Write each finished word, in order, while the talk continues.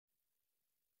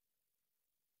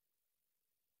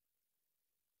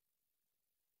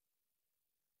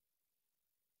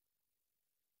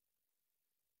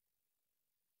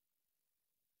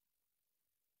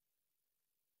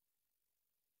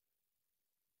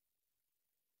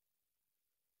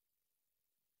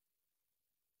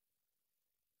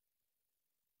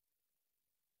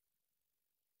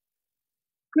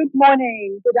Good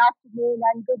morning, good afternoon,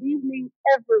 and good evening,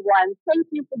 everyone. Thank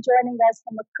you for joining us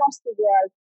from across the world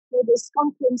for this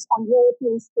conference on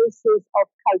European Spaces of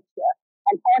Culture,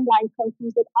 an online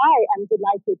conference that I am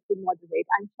delighted to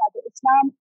moderate. I'm Shada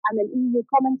Islam. I'm an EU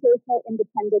commentator,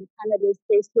 independent analyst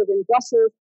based here in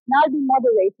Brussels, and I'll be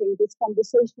moderating this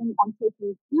conversation on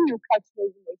taking EU cultural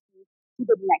relations to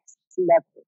the next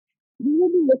level. We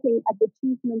will be looking at the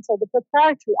achievements of the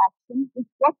preparatory action, which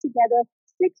brought together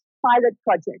 6 pilot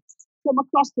projects from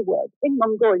across the world in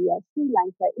Mongolia, Sri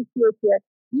Lanka, Ethiopia,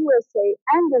 USA,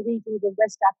 and the regions of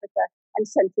West Africa and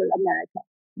Central America,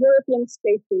 European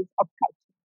Spaces of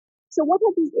Culture. So what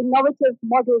have these innovative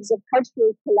models of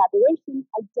cultural collaboration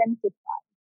identified?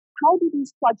 How do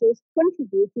these projects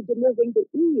contribute to delivering the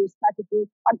EU strategy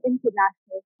on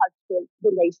international cultural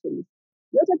relations?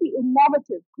 What are the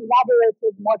innovative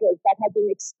collaborative models that have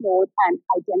been explored and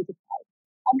identified?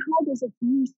 And how does its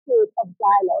new spirit of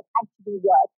dialogue actually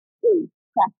work in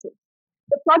practice?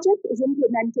 The project is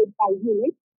implemented by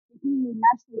EUNIC, the EU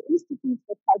National Institute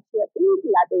for Culture, in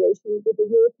collaboration with the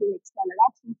European External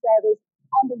Action Service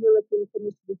and the European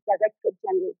Commission's Director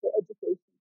General for Education,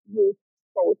 Youth,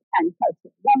 Sport and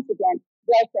Culture. Once again,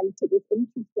 welcome to this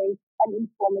interesting and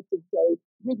informative day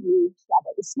with me,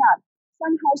 Shada Islam.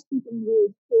 Some housekeeping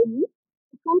rules for you.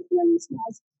 The conference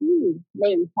has 3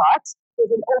 main parts.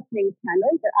 There's an opening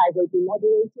panel that I will be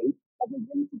moderating that will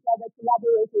bring together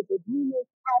collaborators with EUNIC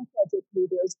and project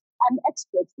leaders and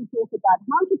experts to talk about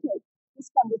how to take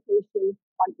this conversation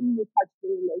on EU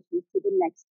cultural relations to the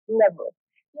next level.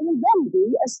 There will then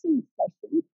be a sync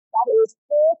session that is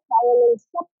 4 parallel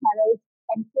sub-panels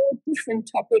on 4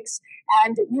 different topics,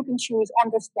 and you can choose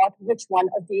on the spot which one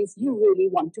of these you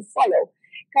really want to follow.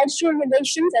 Cultural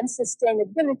relations and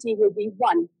sustainability will be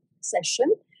one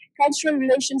session. Cultural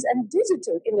relations and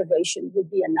digital innovation will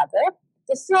be another.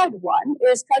 The third one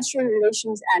is cultural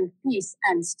relations and peace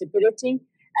and stability.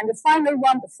 And the final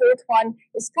one, the fourth one,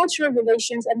 is cultural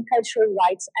relations and cultural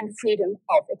rights and freedom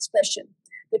of expression.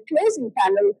 The closing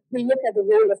panel will look at the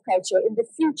role of culture in the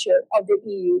future of the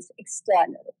EU's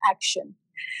external action.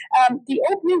 The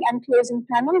opening and closing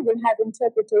panel will have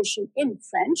interpretation in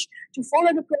French. To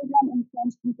follow the program in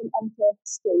French, you can enter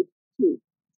stage 2.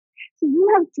 So you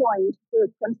have joined the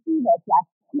Consider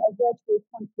platform, a virtual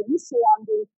conference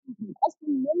surrounding as the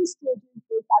main stages,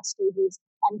 breakout stages,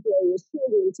 and various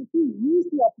showrooms. So please use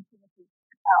the opportunity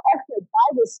offered by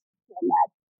this format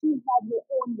to have your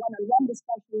own one-on-one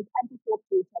discussions and to talk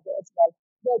to each other as well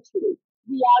virtually.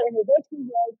 We are in a virtual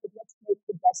world, but let's make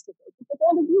the best of it. Because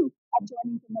all of you are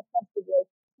joining from across the world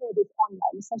for this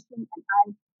online session, and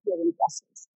I'm here in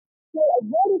Brussels. So a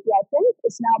word of welcome.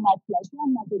 It's now my pleasure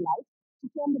and my delight to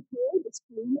turn the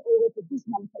screen over to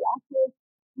Guzmán,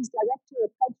 who's Director of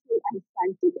Cultural and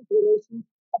Scientific Relations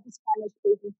of the Spanish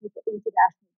Agency for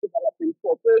International Development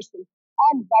Cooperation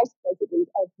and Vice President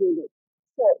of EUNIC.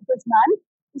 So, Guzmán,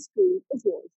 the screen is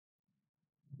yours.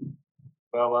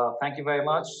 Well, thank you very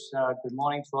much. Good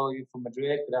morning to all of you from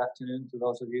Madrid. Good afternoon to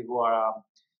those of you who are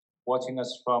watching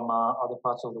us from other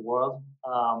parts of the world.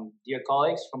 Dear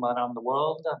colleagues from around the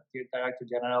world, dear Director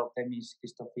General Themis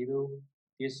Christophidou,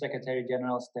 dear Secretary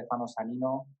General Stefano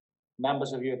Sanino,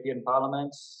 members of European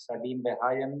Parliament, Sabine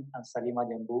Verheyen and Salima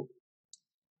Dembu.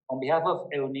 On behalf of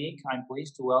EUNIC, I'm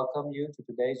pleased to welcome you to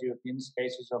today's European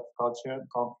Spaces of Culture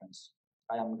conference.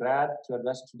 I am glad to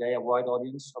address today a wide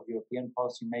audience of European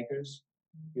policymakers,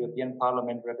 European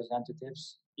Parliament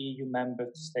representatives, EU member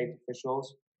state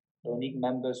officials, EUNIC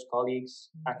members, colleagues,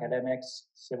 academics,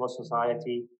 civil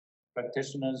society,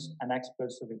 practitioners, and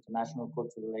experts of international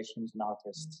cultural relations and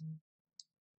artists.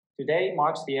 Today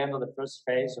marks the end of the first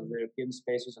phase of the European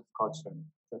Spaces of Culture,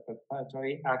 the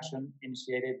preparatory action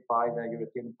initiated by the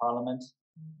European Parliament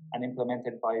and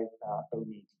implemented by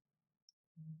EUNIC.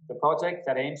 The project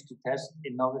that aims to test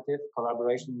innovative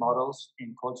collaboration models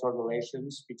in cultural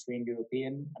relations between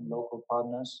European and local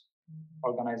partners,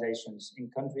 organizations in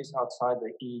countries outside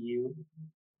the EU.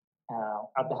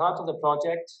 At the heart of the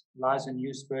project lies a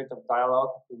new spirit of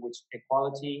dialogue in which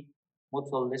equality,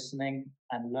 mutual listening,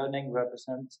 and learning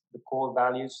represent the core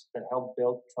values that help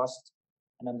build trust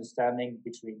and understanding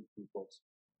between peoples.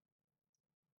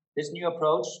 This new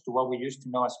approach to what we used to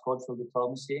know as cultural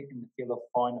diplomacy in the field of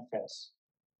foreign affairs.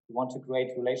 We want to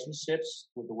create relationships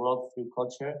with the world through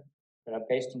culture that are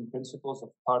based on principles of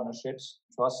partnerships,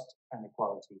 trust, and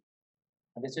equality.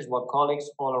 And this is what colleagues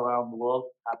all around the world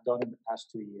have done in the past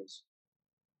 2 years.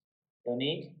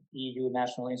 EUNIC, EU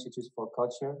National Institute for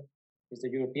Culture, is the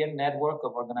European network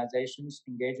of organizations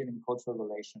engaging in cultural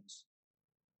relations.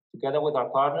 Together with our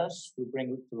partners, we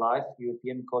bring to life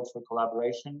European cultural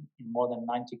collaboration in more than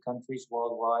 90 countries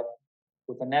worldwide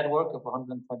with a network of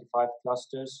 125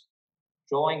 clusters,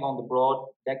 drawing on the broad,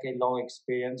 decade-long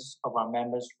experience of our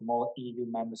members from all EU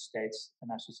member states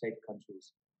and associated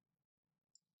countries.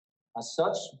 As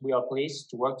such, we are pleased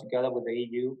to work together with the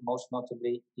EU, most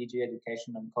notably DG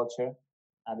Education and Culture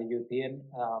and the European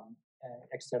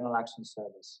External Action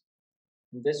Service,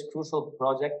 in this crucial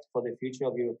project for the future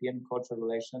of European cultural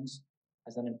relations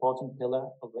as an important pillar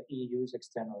of the EU's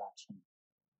external action.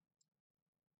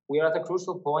 We are at a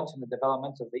crucial point in the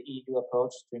development of the EU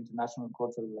approach to international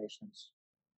cultural relations.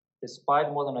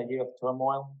 Despite more than a year of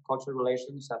turmoil, cultural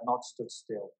relations have not stood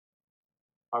still.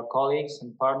 Our colleagues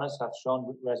and partners have shown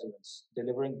resilience,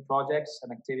 delivering projects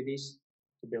and activities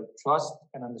to build trust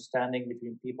and understanding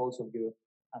between peoples of Europe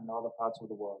and other parts of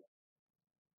the world.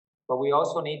 But we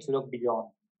also need to look beyond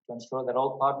to ensure that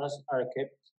all partners are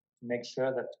equipped to make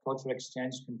sure that cultural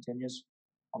exchange continues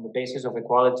on the basis of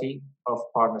equality, of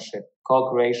partnership,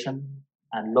 co-creation,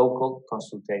 and local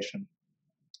consultation.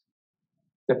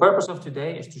 The purpose of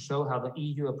today is to show how the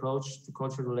EU approach to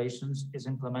cultural relations is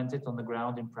implemented on the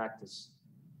ground in practice,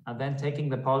 and then taking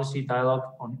the policy dialogue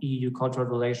on EU cultural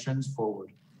relations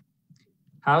forward.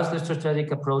 How is the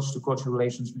strategic approach to cultural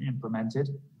relations been implemented?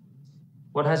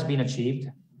 What has been achieved?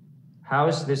 How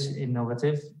is this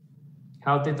innovative?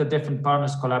 How did the different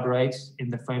partners collaborate in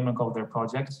the framework of their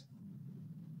projects?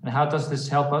 And how does this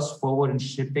help us forward in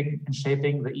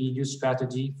shaping the EU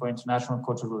strategy for international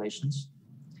cultural relations?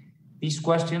 These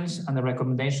questions and the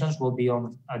recommendations will be on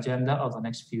the agenda of the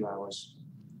next few hours.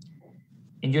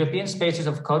 In European spaces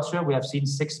of culture, we have seen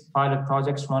 6 pilot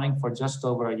projects running for just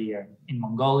over a year in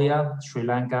Mongolia, Sri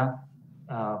Lanka,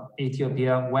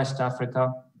 Ethiopia, West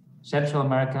Africa, Central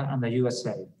America, and the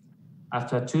USA.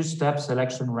 After a 2-step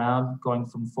selection round, going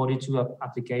from 42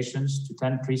 applications to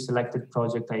 10 pre-selected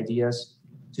project ideas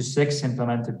to 6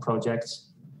 implemented projects,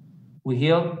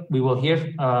 we will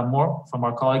hear more from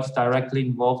our colleagues directly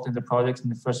involved in the project in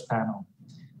the first panel,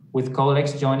 with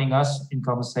colleagues joining us in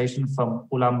conversation from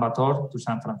Ulaanbaatar to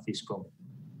San Francisco.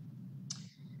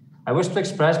 I wish to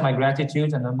express my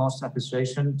gratitude and utmost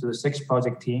appreciation to the 6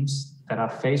 project teams that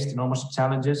have faced enormous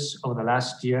challenges over the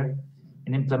last year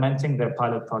in implementing their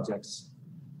pilot projects.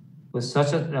 With such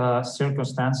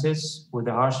circumstances, with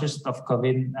the harshest of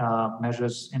COVID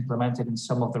measures implemented in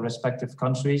some of the respective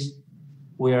countries,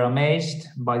 we are amazed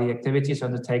by the activities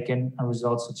undertaken and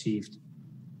results achieved.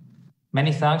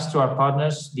 Many thanks to our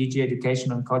partners, DG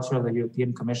Education and Culture of the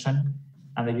European Commission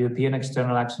and the European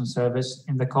External Action Service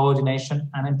in the coordination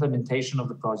and implementation of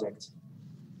the project.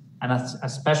 And a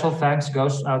special thanks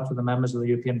goes out to the members of the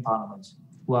European Parliament,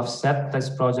 who have set this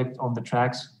project on the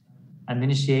tracks and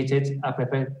initiated a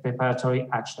preparatory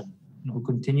action, and who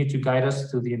continue to guide us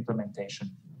through the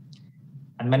implementation.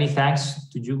 And many thanks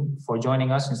to you for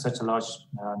joining us in such a large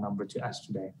number as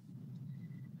today.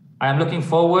 I am looking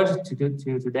forward to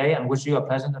today and wish you a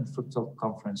pleasant and fruitful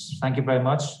conference. Thank you very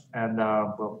much, and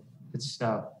well, let's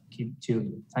keep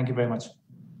tuned. Thank you very much.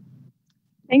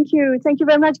 Thank you. Thank you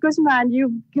very much, Guzmán.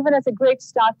 You've given us a great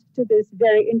start to this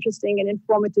very interesting and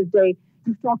informative day.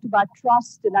 You've talked about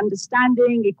trust and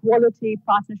understanding, equality,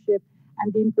 partnership,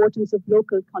 and the importance of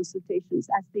local consultations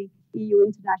as the EU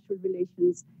International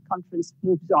Relations Conference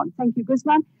moves on. Thank you,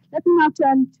 Guzmán. Let me now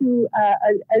turn to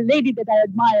a lady that I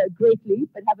admire greatly,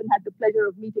 but haven't had the pleasure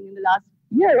of meeting in the last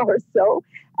year or so.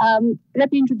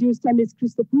 Let me introduce Themis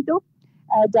Christophidou,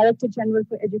 Director General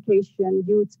for Education,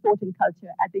 Youth, Sport and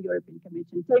Culture at the European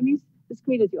Commission. Themis, the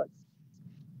screen is yours.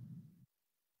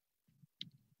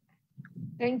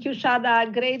 Thank you,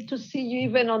 Shada. Great to see you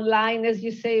even online. As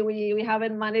you say, we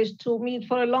haven't managed to meet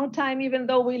for a long time, even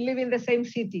though we live in the same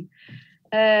city.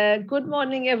 Good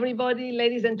morning, everybody,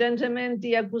 ladies and gentlemen,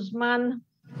 dear Guzmán.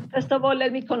 First of all,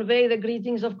 let me convey the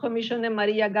greetings of Commissioner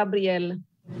Maria Gabriel.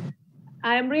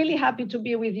 I am really happy to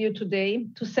be with you today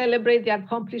to celebrate the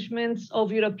accomplishments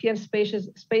of European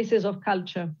spaces of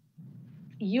culture.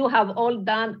 You have all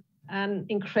done an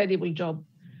incredible job.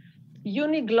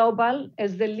 EUNIC Global,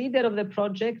 as the leader of the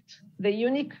project, the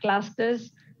EUNIC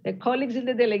clusters, the colleagues in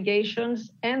the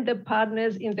delegations, and the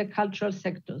partners in the cultural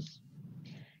sectors.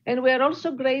 And we are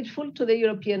also grateful to the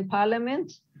European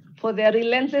Parliament for their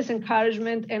relentless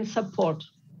encouragement and support.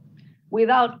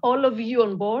 Without all of you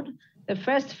on board, the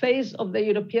first phase of the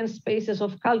European Spaces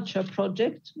of Culture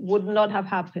project would not have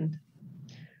happened.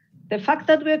 The fact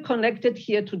that we're connected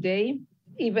here today,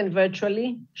 even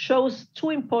virtually, shows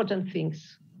 2 important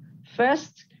things.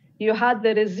 First, you had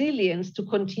the resilience to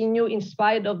continue in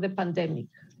spite of the pandemic.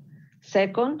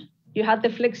 Second, you had the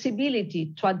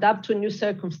flexibility to adapt to new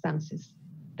circumstances.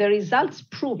 The results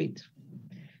prove it.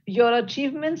 Your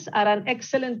achievements are an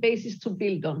excellent basis to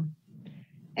build on,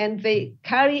 and they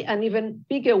carry an even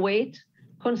bigger weight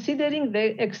considering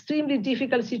the extremely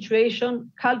difficult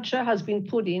situation culture has been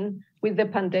put in with the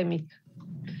pandemic.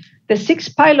 The 6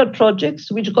 pilot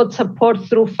projects, which got support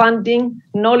through funding,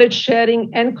 knowledge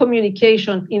sharing, and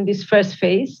communication in this first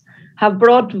phase, have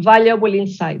brought valuable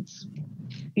insights.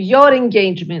 Your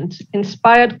engagement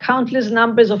inspired countless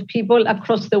numbers of people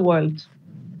across the world.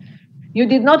 You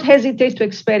did not hesitate to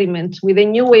experiment with a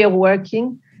new way of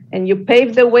working, and you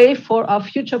paved the way for our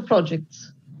future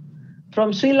projects.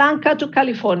 From Sri Lanka to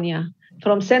California,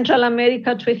 from Central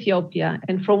America to Ethiopia,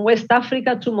 and from West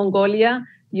Africa to Mongolia,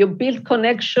 you built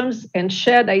connections and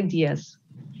shared ideas.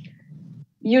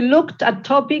 You looked at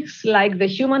topics like the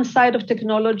human side of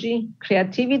technology,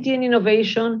 creativity and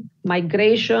innovation,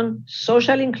 migration,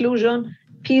 social inclusion,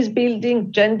 peace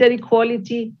building, gender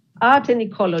equality, art and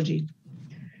ecology.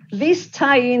 These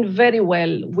tie in very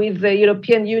well with the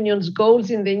European Union's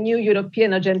goals in the new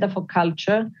European Agenda for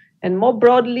Culture, and more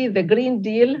broadly, the Green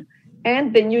Deal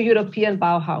and the new European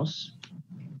Bauhaus.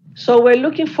 So we're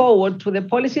looking forward to the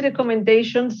policy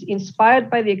recommendations inspired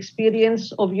by the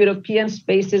experience of European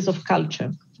spaces of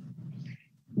culture.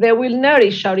 They will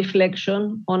nourish our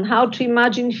reflection on how to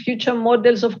imagine future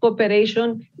models of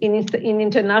cooperation in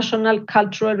international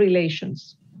cultural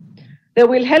relations. They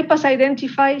will help us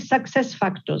identify success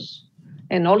factors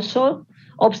and also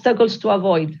obstacles to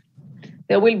avoid.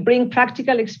 They will bring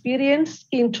practical experience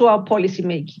into our policy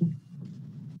making.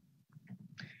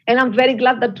 And I'm very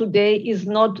glad that today is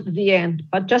not the end,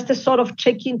 but just a sort of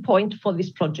check-in point for this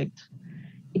project.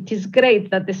 It is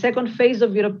great that the second phase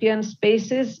of European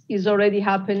spaces is already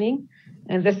happening,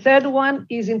 and the third one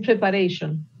is in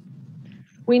preparation.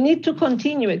 We need to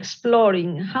continue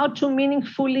exploring how to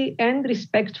meaningfully and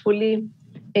respectfully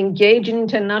engage in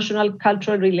international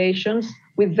cultural relations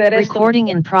with the rest of the world. Recording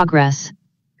in progress.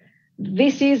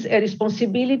 This is a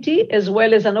responsibility as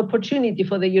well as an opportunity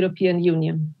for the European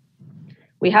Union.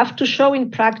 We have to show in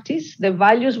practice the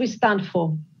values we stand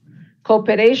for: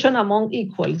 cooperation among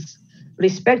equals,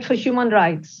 respect for human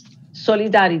rights,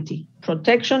 solidarity,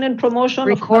 protection and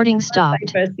promotion of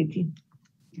diversity.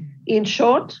 In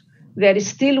short, there is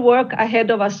still work ahead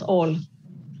of us all.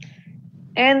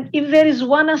 And if there is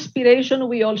one aspiration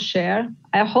we all share,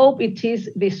 I hope it is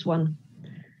this one.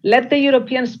 Let the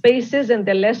European spaces and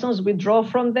the lessons we draw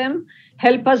from them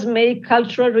help us make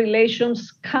cultural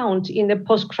relations count in a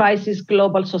post-crisis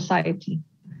global society.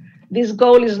 This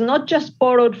goal is not just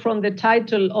borrowed from the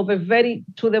title of a very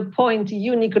to-the-point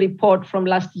EUNIC report from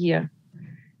last year.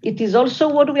 It is also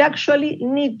what we actually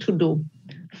need to do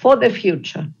for the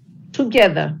future,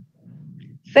 together.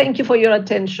 Thank you for your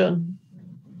attention.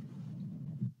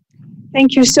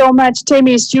 Thank you so much,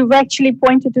 Themis. You've actually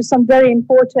pointed to some very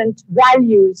important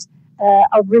values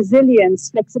of resilience,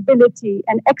 flexibility,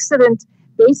 and excellent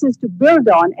basis to build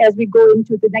on as we go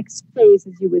into the next phase,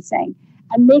 as you were saying,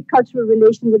 and make cultural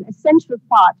relations an essential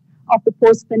part of the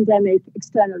post-pandemic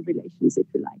external relations, if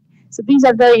you like. So these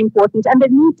are very important, and the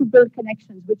need to build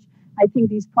connections, which I think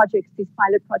these projects, these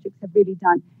pilot projects have really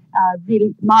done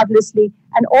really marvelously,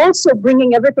 and also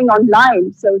bringing everything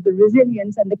online, so the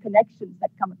resilience and the connections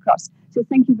that come across. So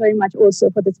thank you very much also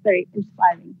for this very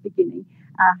inspiring beginning.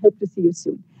 Hope to see you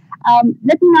soon.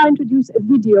 Let me now introduce a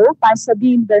video by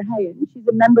Sabine Verheyen. She's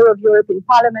a member of European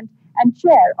Parliament and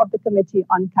chair of the Committee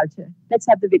on Culture. Let's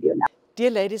have the video now.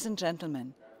 Dear ladies and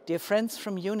gentlemen, dear friends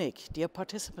from EUNIC, dear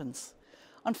participants,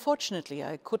 unfortunately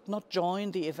I could not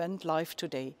join the event live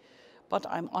today, but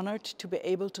I'm honored to be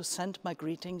able to send my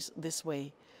greetings this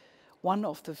way, one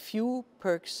of the few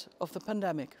perks of the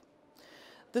pandemic.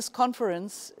 This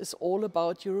conference is all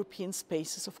about European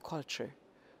spaces of culture.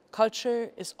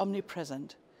 Culture is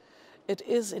omnipresent. It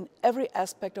is in every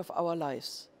aspect of our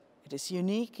lives. It is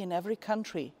unique in every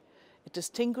country. It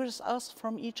distinguishes us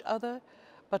from each other,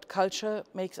 but culture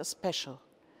makes us special.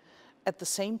 At the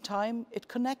same time, it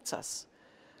connects us.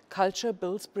 Culture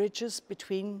builds bridges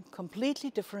between completely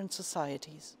different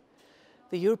societies.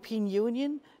 The European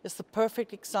Union is the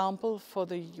perfect example for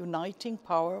the uniting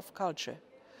power of culture.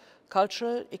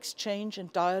 Cultural exchange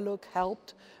and dialogue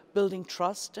helped building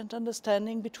trust and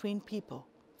understanding between people.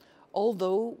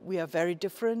 Although we are very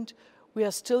different, we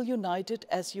are still united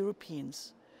as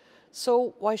Europeans.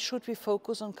 So why should we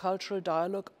focus on cultural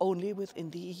dialogue only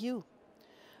within the EU?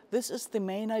 This is the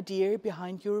main idea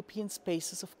behind European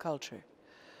spaces of culture.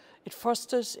 It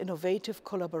fosters innovative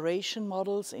collaboration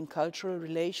models in cultural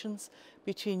relations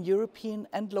between European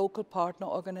and local partner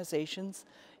organizations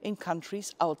in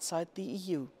countries outside the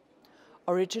EU.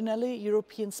 Originally,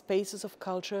 European Spaces of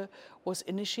Culture was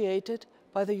initiated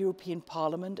by the European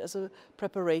Parliament as a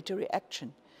preparatory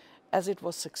action. As it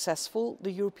was successful,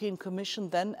 the European Commission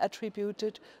then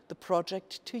attributed the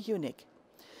project to EUNIC.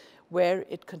 where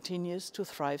it continues to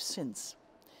thrive since.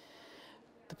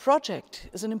 The project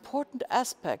is an important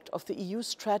aspect of the EU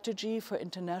strategy for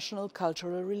international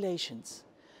cultural relations.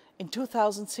 In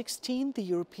 2016, the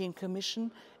European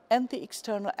Commission and the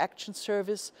External Action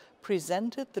Service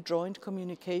presented the joint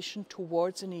communication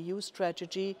towards an EU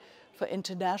strategy for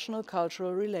international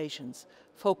cultural relations,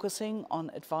 focusing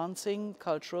on advancing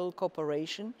cultural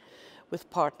cooperation with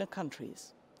partner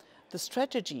countries. The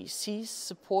strategy sees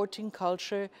supporting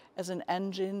culture as an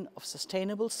engine of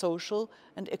sustainable social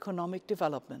and economic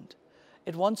development.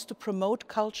 It wants to promote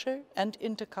culture and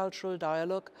intercultural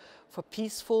dialogue for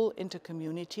peaceful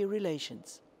intercommunity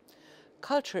relations.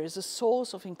 Culture is a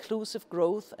source of inclusive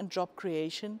growth and job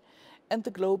creation, and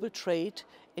the global trade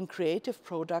in creative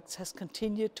products has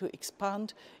continued to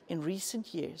expand in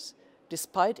recent years,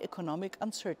 despite economic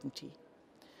uncertainty.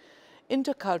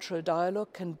 Intercultural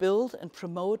dialogue can build and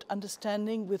promote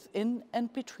understanding within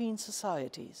and between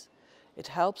societies. It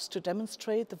helps to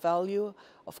demonstrate the value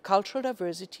of cultural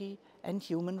diversity and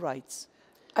human rights.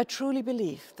 I truly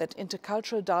believe that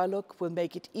intercultural dialogue will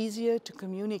make it easier to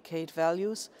communicate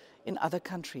values in other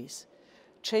countries.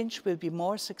 Change will be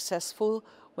more successful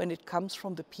when it comes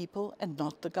from the people and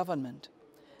not the government.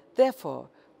 Therefore,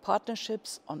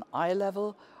 partnerships on eye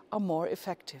level are more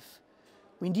effective.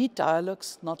 We need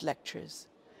dialogues, not lectures.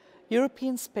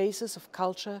 European spaces of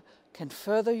culture can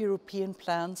further European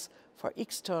plans for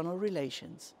external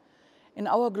relations. In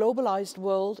our globalized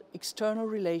world, external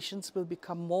relations will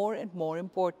become more and more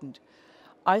important.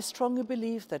 I strongly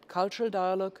believe that cultural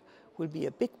dialogue will be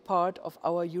a big part of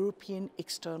our European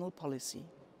external policy.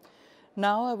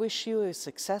 Now I wish you a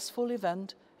successful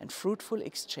event and fruitful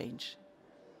exchange.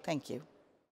 Thank you.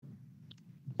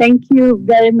 Thank you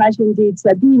very much indeed,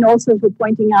 Sabine, also for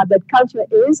pointing out that culture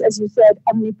is, as you said,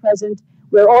 omnipresent.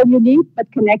 We're all unique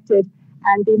but connected,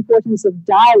 and the importance of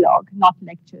dialogue, not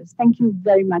lectures. Thank you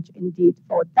very much indeed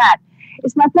for that.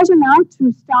 It's my pleasure now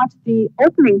to start the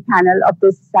opening panel of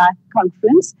this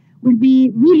conference. We'll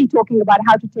be really talking about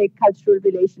how to take cultural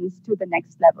relations to the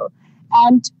next level.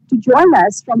 And to join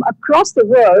us from across the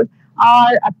world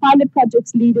are pilot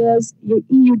projects leaders,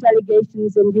 EU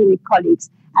delegations, and EUNIC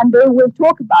colleagues. And they will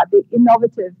talk about the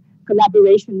innovative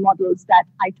collaboration models that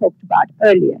I talked about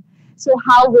earlier. So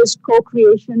how was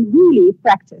co-creation really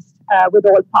practiced with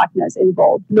all partners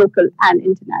involved, local and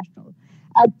international?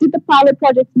 Did the pilot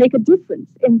projects make a difference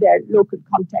in their local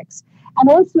context? And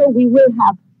also we will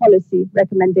have policy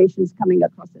recommendations coming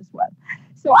across as well.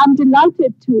 So I'm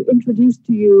delighted to introduce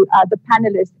to you the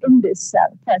panelists in this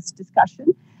first discussion.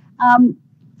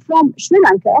 From Sri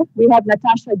Lanka, we have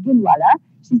Natasha Ginwala.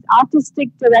 She's Artistic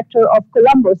Director of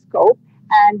Colomboscope,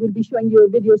 and we'll be showing you a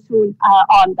video soon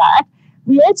on that.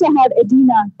 We also have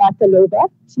Edina Bartalová.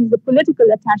 She's the Political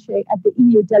Attaché at the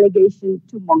EU Delegation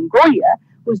to Mongolia,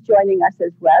 who's joining us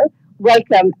as well.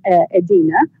 Welcome,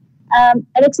 Edina.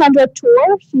 Aleksandra,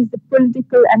 she's the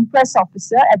Political and Press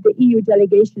Officer at the EU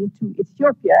Delegation to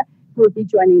Ethiopia, who will be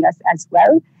joining us as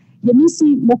well.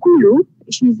 Yemisi Mokuolu,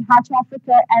 she's Hatch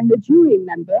Africa and a jury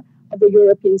member of the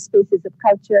European Spaces of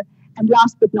Culture. And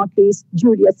last but not least,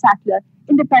 Julia Sattler,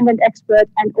 independent expert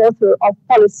and author of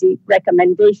policy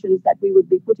recommendations that we would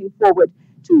be putting forward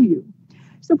to you.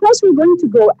 So first we're going to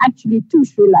go actually to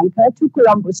Sri Lanka, to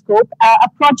Colomboscope, a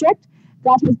project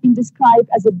that has been described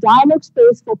as a dialogue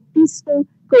space for peaceful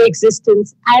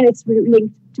coexistence, and it's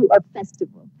linked to a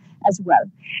festival as well.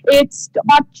 It's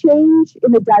about change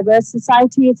in a diverse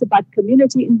society. It's about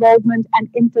community involvement and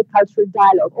intercultural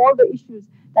dialogue, all the issues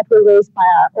that were raised by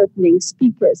our opening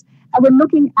speakers. And we're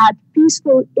looking at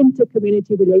peaceful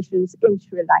inter-community relations in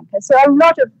Sri Lanka. So a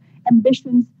lot of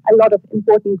ambitions, a lot of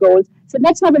important goals. So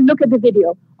let's have a look at the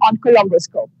video on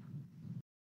Colomboscope.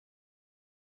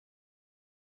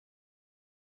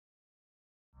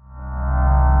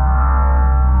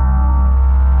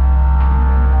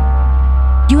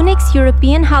 EUNIC's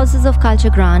European Houses of Culture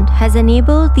grant has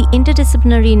enabled the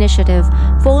interdisciplinary initiative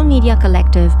Foal Media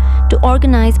Collective to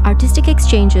organize artistic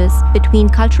exchanges between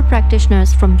cultural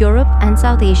practitioners from Europe and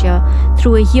South Asia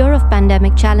through a year of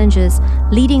pandemic challenges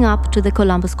leading up to the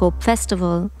Colomboscope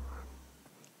Festival.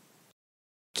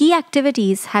 Key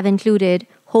activities have included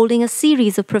holding a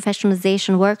series of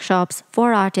professionalization workshops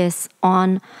for artists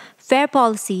on fair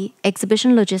policy,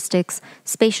 exhibition logistics,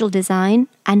 spatial design,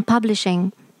 and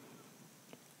publishing,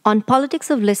 on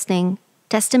politics of listening,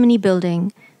 testimony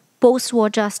building, post-war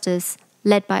justice,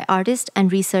 led by artist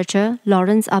and researcher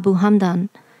Lawrence Abu Hamdan.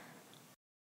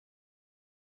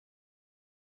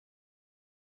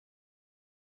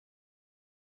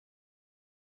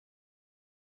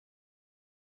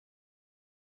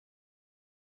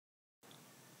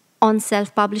 on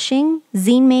self-publishing,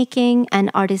 zine-making, and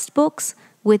artist books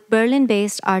with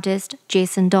Berlin-based artist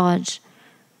Jason Dodge.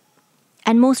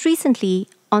 And most recently,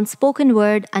 on spoken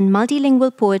word and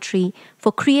multilingual poetry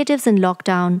for creatives in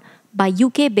lockdown by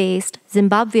UK-based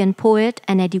Zimbabwean poet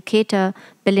and educator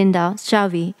Belinda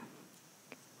Shavi.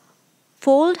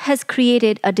 Fold has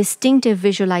created a distinctive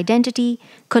visual identity,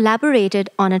 collaborated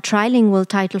on a trilingual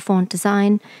title font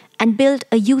design, and built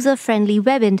a user-friendly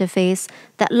web interface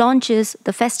that launches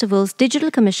the festival's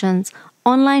digital commissions,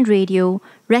 online radio,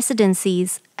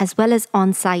 residencies, as well as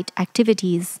on-site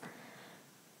activities.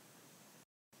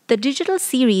 The digital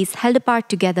series Held Apart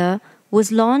Together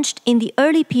was launched in the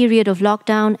early period of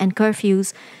lockdown and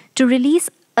curfews to release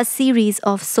a series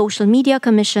of social media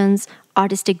commissions,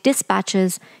 artistic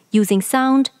dispatches using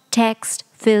sound, text,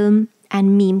 film,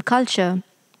 and meme culture.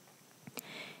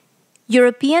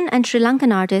 European and Sri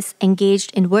Lankan artists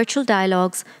engaged in virtual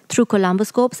dialogues through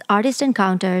Colomboscope's Artist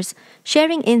Encounters,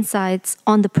 sharing insights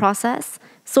on the process,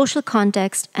 social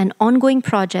context, and ongoing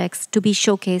projects to be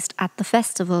showcased at the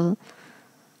festival.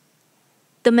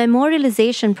 The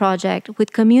memorialization project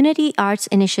with Community Arts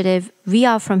Initiative We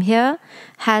Are From Here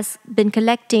has been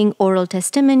collecting oral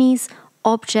testimonies,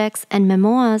 objects, and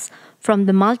memoirs from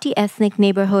the multi-ethnic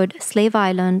neighborhood Slave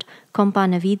Island,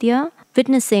 Kompanavidya,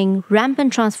 witnessing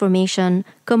rampant transformation,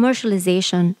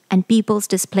 commercialization, and people's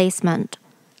displacement.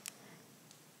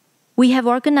 We have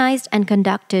organized and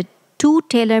conducted 2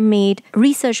 tailor-made,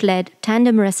 research-led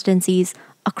tandem residencies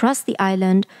across the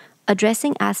island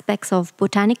addressing aspects of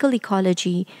botanical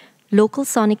ecology, local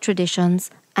sonic traditions,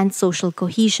 and social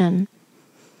cohesion.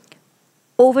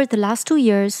 Over the last 2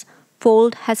 years,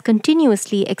 Fold has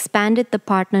continuously expanded the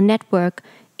partner network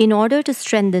in order to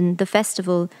strengthen the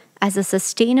festival as a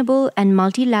sustainable and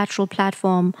multilateral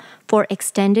platform for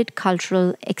extended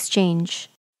cultural exchange.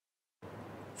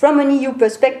 From an EU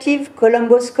perspective,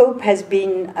 Colomboscope has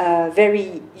been a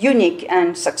very unique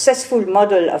and successful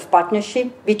model of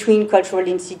partnership between cultural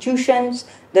institutions,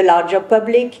 the larger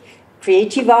public,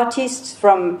 creative artists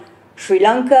from Sri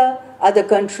Lanka, other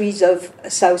countries of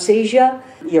South Asia,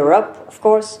 Europe, of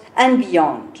course, and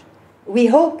beyond. We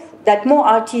hope that more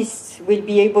artists will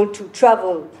be able to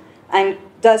travel and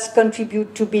thus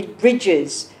contribute to build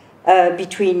bridges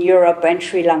between Europe and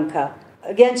Sri Lanka.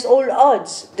 Against all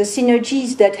odds, the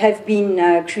synergies that have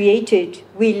been created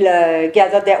will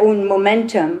gather their own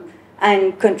momentum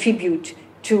and contribute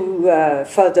to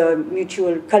further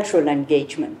mutual cultural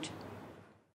engagement.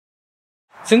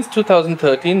 Since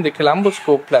 2013, the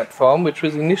Colomboscope platform, which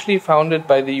was initially founded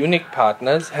by the EUNIC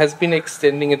partners, has been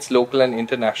extending its local and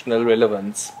international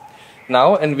relevance.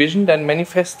 Now envisioned and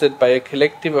manifested by a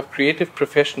collective of creative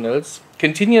professionals,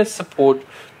 continuous support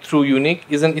through EUNIC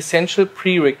is an essential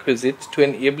prerequisite to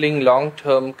enabling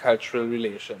long-term cultural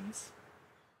relations.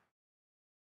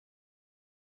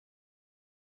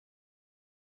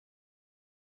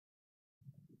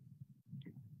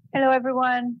 Hello,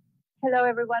 everyone.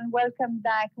 Welcome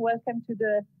back. Welcome to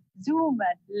the Zoom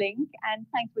link, and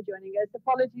thanks for joining us.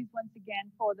 Apologies once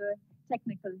again for the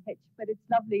technical hitch, but it's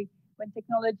lovely when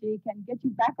technology can get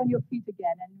you back on your feet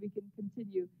again and we can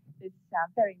continue this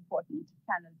very important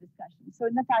panel discussion. So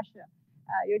Natasha,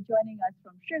 you're joining us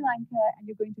from Sri Lanka and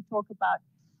you're going to talk about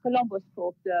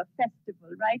Colomboscope, the festival,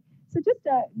 right? So just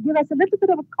give us a little bit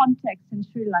of a context in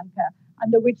Sri Lanka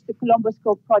under which the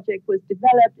Colomboscope project was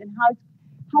developed and how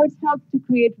it's helped to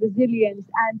create resilience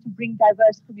and to bring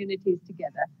diverse communities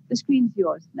together. The screen's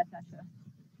yours, Natasha.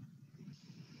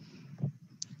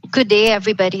 Good day,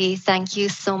 everybody. Thank you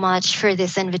so much for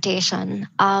this invitation.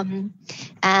 And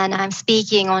I'm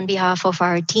speaking on behalf of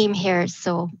our team here,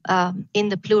 so in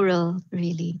the plural,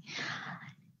 really.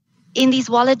 In these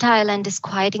volatile and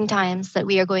disquieting times that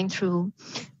we are going through,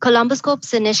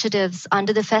 Colomboscope's initiatives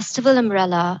under the festival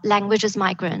umbrella, Language is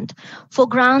Migrant,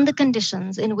 foreground the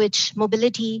conditions in which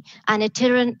mobility and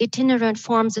itinerant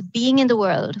forms of being in the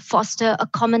world foster a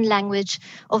common language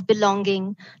of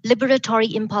belonging,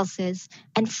 liberatory impulses,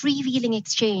 and freewheeling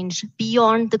exchange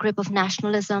beyond the grip of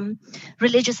nationalism,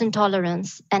 religious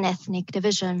intolerance, and ethnic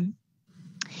division.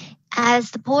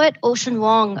 As the poet Ocean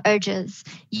Vuong urges,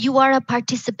 you are a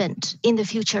participant in the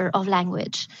future of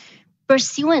language.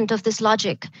 Pursuant of this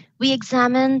logic, we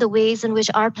examine the ways in which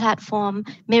our platform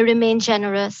may remain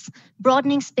generous,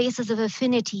 broadening spaces of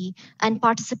affinity and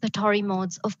participatory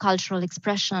modes of cultural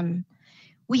expression.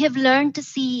 We have learned to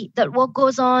see that what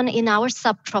goes on in our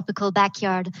subtropical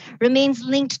backyard remains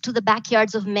linked to the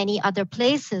backyards of many other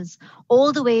places,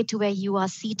 all the way to where you are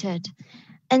seated.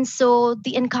 And so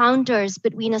the encounters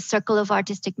between a circle of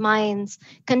artistic minds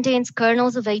contains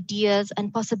kernels of ideas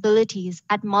and possibilities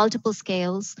at multiple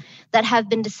scales that have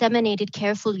been disseminated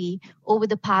carefully over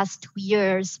the past 2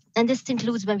 years. And this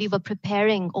includes when we were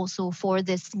preparing also for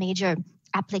this major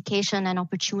application and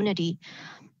opportunity.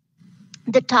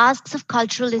 The tasks of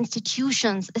cultural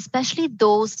institutions, especially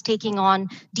those taking on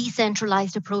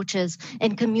decentralized approaches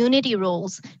and community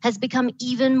roles, has become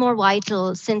even more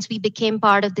vital since we became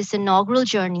part of this inaugural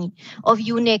journey of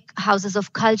EUNIC Houses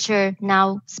of Culture,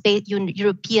 now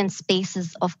European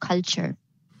Spaces of Culture.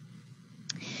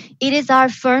 It is our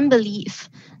firm belief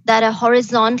that a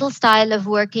horizontal style of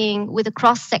working with a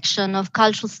cross-section of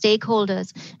cultural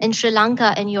stakeholders in Sri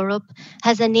Lanka and Europe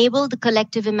has enabled the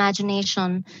collective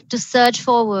imagination to surge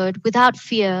forward without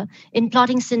fear in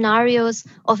plotting scenarios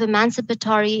of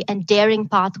emancipatory and daring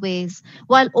pathways,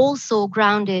 while also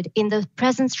grounded in the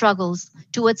present struggles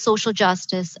towards social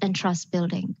justice and trust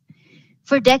building.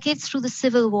 For decades through the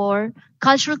Civil War,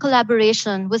 cultural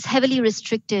collaboration was heavily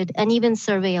restricted and even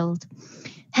surveilled.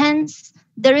 Hence,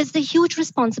 there is the huge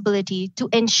responsibility to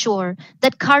ensure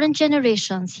that current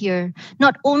generations here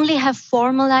not only have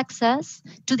formal access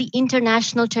to the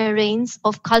international terrains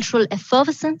of cultural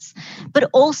effervescence, but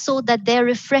also that their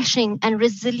refreshing and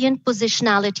resilient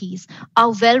positionalities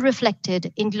are well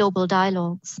reflected in global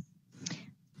dialogues.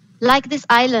 Like this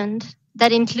island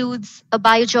that includes a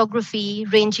biogeography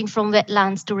ranging from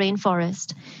wetlands to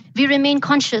rainforest, we remain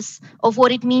conscious of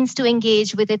what it means to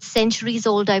engage with its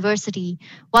centuries-old diversity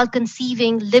while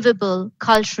conceiving livable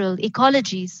cultural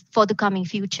ecologies for the coming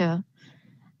future.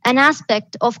 An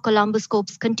aspect of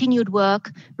Colomboscope's continued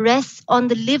work rests on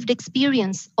the lived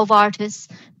experience of artists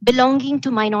belonging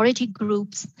to minority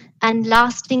groups, and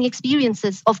lasting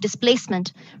experiences of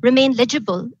displacement remain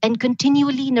legible and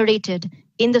continually narrated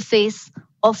in the face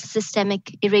of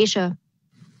systemic erasure.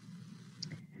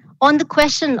 On the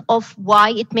question of why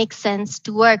it makes sense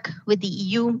to work with the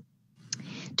EU,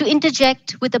 to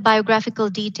interject with a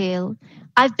biographical detail,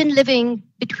 I've been living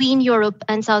between Europe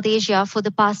and South Asia for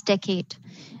the past decade.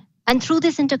 And through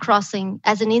this intercrossing,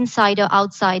 as an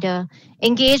insider-outsider,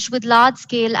 engaged with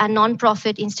large-scale and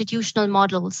non-profit institutional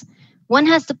models, one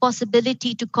has the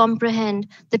possibility to comprehend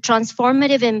the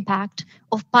transformative impact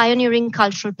of pioneering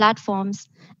cultural platforms,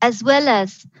 as well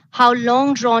as how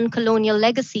long-drawn colonial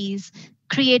legacies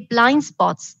create blind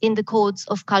spots in the codes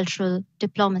of cultural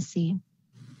diplomacy.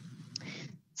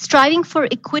 Striving for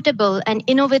equitable and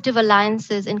innovative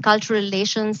alliances in cultural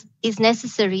relations is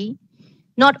necessary,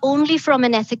 not only from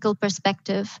an ethical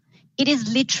perspective, it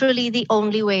is literally the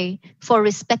only way for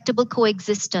respectable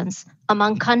coexistence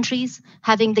among countries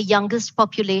having the youngest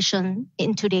population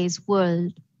in today's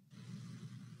world.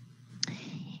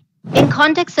 In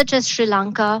contexts such as Sri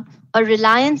Lanka, a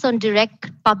reliance on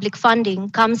direct public funding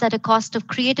comes at a cost of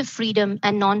creative freedom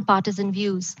and non-partisan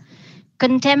views.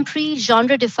 Contemporary,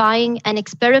 genre-defying, and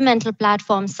experimental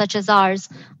platforms such as ours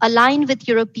align with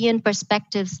European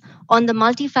perspectives on the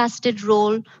multifaceted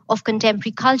role of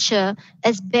contemporary culture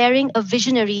as bearing a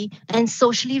visionary and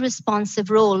socially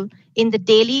responsive role in the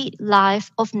daily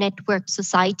life of networked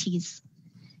societies.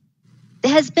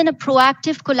 There has been a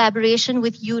proactive collaboration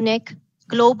with EUNIC,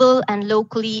 global and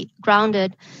locally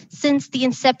grounded, since the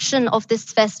inception of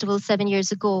this festival 7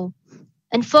 years ago.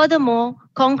 And furthermore,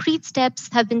 concrete steps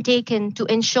have been taken to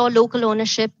ensure local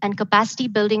ownership and capacity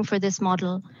building for this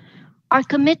model. Our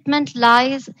commitment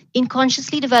lies in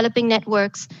consciously developing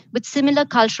networks with similar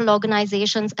cultural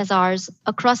organizations as ours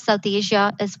across South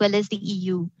Asia as well as the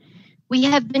EU. We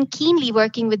have been keenly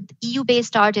working with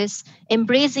EU-based artists,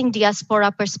 embracing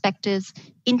diaspora perspectives,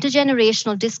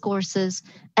 intergenerational discourses,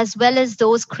 as well as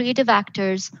those creative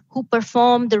actors who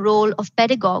perform the role of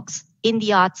pedagogues in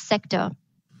the arts sector.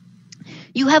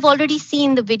 You have already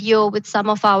seen the video with some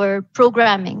of our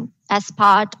programming as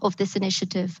part of this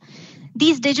initiative.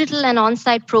 These digital and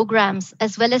on-site programs,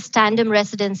 as well as tandem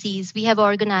residencies we have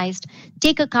organized,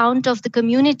 take account of the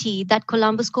community that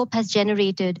Colomboscope has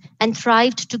generated and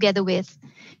thrived together with.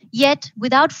 Yet,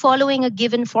 without following a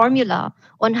given formula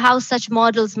on how such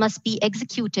models must be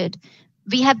executed,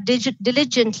 we have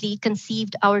diligently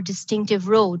conceived our distinctive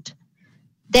road.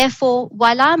 Therefore,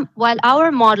 while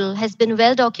our model has been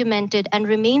well documented and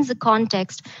remains a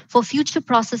context for future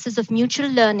processes of mutual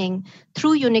learning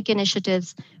through EUNIC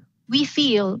initiatives, we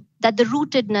feel that the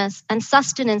rootedness and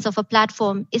sustenance of a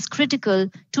platform is critical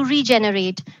to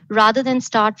regenerate rather than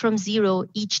start from zero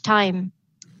each time.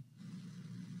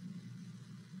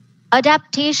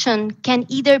 Adaptation can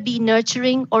either be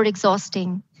nurturing or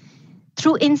exhausting.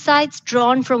 Through insights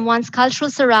drawn from one's cultural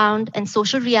surround and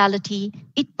social reality,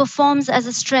 it performs as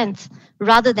a strength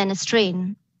rather than a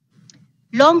strain.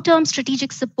 Long-term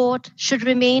strategic support should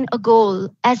remain a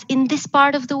goal, as in this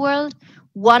part of the world,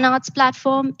 One Arts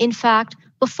platform, in fact,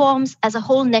 performs as a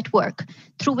whole network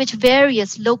through which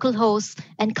various local hosts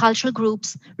and cultural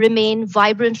groups remain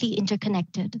vibrantly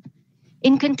interconnected.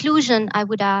 In conclusion, I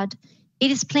would add,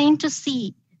 it is plain to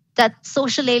see that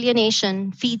social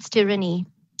alienation feeds tyranny.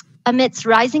 Amidst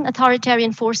rising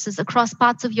authoritarian forces across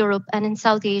parts of Europe and in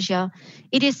South Asia,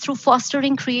 it is through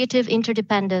fostering creative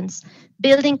interdependence,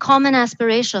 building common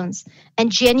aspirations,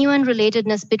 and genuine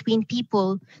relatedness between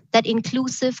people that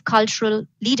inclusive cultural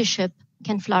leadership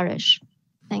can flourish.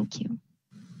 Thank you.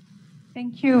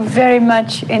 Thank you very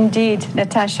much indeed,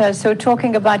 Natasha. So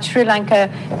talking about Sri Lanka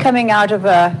coming out of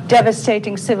a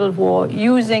devastating civil war,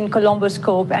 using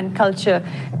Colomboscope and culture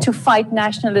to fight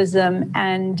nationalism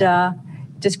and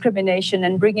discrimination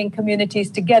and bringing communities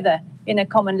together in a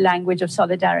common language of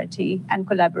solidarity and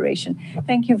collaboration.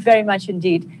 Thank you very much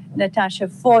indeed, Natasha,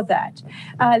 for that.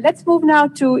 Let's move now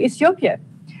to Ethiopia,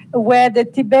 where the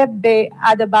Tibebe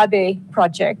Adababe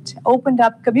project opened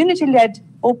up community-led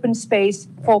open space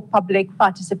for public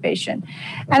participation.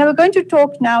 And we're going to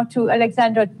talk now to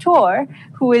Aleksandra Tor,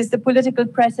 who is the Political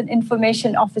Press and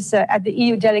Information Officer at the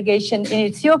EU Delegation in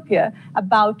Ethiopia,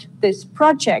 about this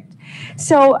project.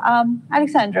 So,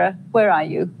 Aleksandra, where are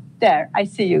you? There, I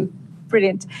see you.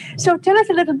 Brilliant. So tell us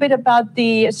a little bit about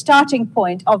the starting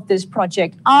point of this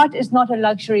project. Art is not a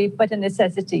luxury, but a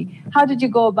necessity. How did you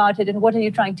go about it, and what are you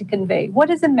trying to convey?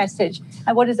 What is the message,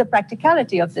 and what is the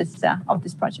practicality of this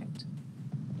project?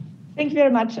 Thank you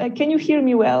very much. Can you hear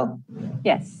me well?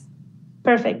 Yes.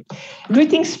 Perfect.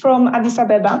 Greetings from Addis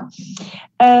Ababa.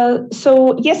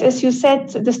 So yes, as you said,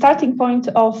 the starting point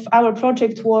of our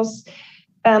project was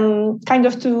kind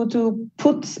of to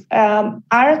put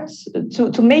art,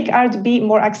 to make art be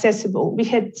more accessible. We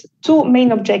had two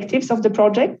main objectives of the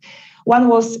project. One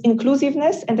was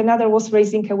inclusiveness and another was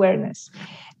raising awareness.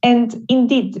 And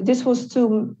indeed, this was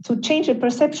to change the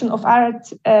perception of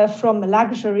art from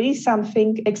duxury,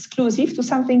 something exclusive, to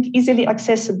something easily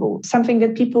accessible, something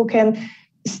that people can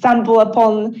stumble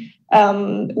upon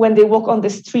when they walk on the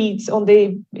streets,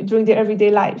 during their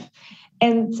everyday life.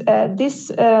 And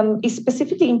this is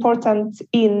specifically important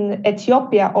in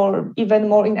Ethiopia, or even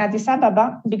more in Addis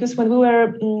Ababa, because when we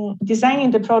were designing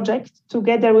the project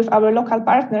together with our local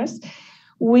partners,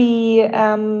 we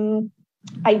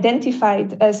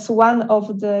identified as one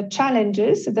of the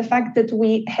challenges the fact that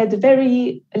we had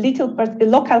very little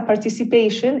local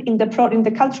participation in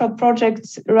the cultural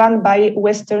projects run by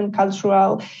Western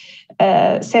cultural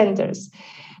centers.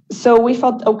 So we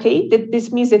thought, okay, that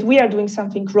this means that we are doing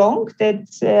something wrong, that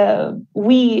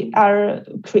we are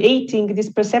creating this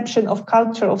perception of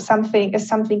culture of something as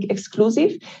something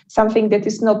exclusive, something that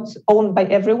is not owned by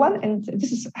everyone, and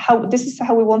this is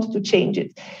how we wanted to change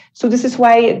it. So this is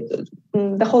why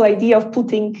the whole idea of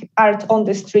putting art on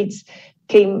the streets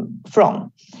came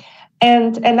from.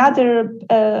 And another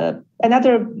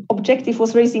objective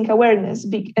was raising awareness,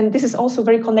 and this is also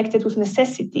very connected with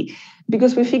necessity,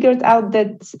 because we figured out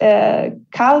that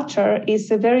culture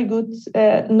is a very good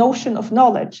notion of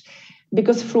knowledge,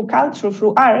 because through culture,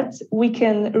 through art, we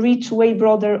can reach way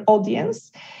broader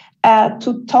audience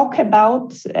to talk about,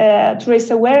 to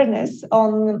raise awareness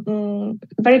on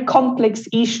very complex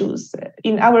issues.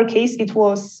 In our case, it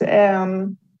was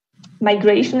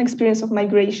migration, experience of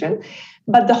migration.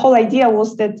 But the whole idea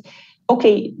was that,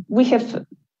 okay, we have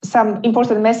some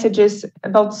important messages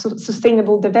about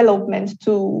sustainable development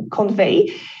to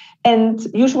convey. And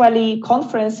usually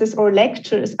conferences or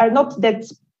lectures are not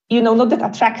that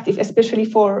attractive, especially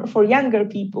for younger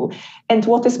people. And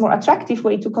what is more attractive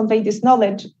way to convey this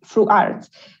knowledge through art?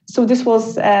 So this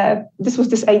was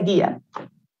this idea.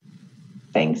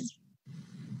 Thanks.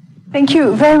 Thank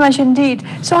you very much indeed.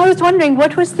 So I was wondering,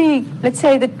 what was the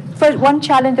first one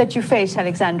challenge that you faced,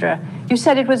 Aleksandra? You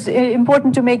said it was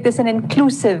important to make this an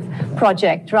inclusive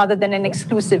project rather than an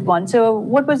exclusive one. So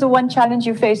what was the one challenge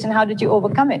you faced, and how did you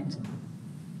overcome it?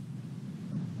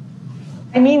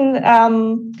 I mean,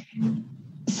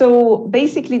 so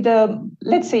basically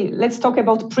let's talk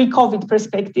about pre-COVID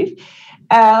perspective.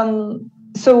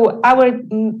 So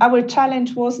our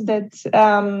challenge was that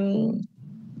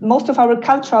most of our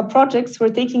cultural projects were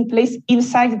taking place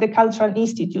inside the cultural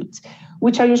institutes,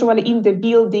 which are usually in the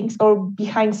buildings or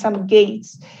behind some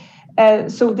gates.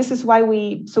 So this is why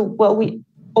we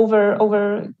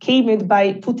overcame it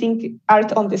by putting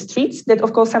art on the streets. That,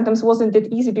 of course, sometimes wasn't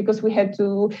that easy, because we had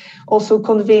to also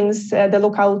convince the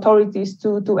local authorities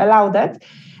to allow that.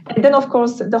 And then, of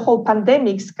course, the whole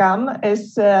pandemics come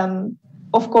as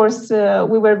of course,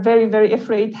 we were very, very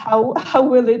afraid how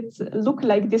will it look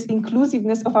like, this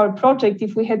inclusiveness of our project,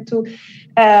 if we had to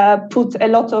put a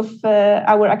lot of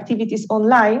our activities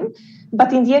online.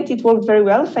 But in the end, it worked very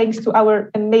well, thanks to our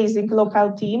amazing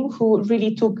local team who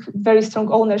really took very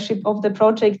strong ownership of the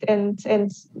project and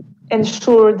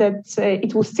ensure that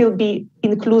it will still be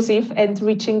inclusive and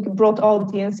reaching broad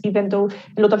audience, even though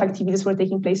a lot of activities were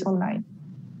taking place online.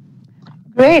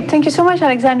 Great. Thank you so much,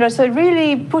 Aleksandra. So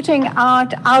really putting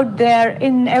art out there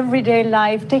in everyday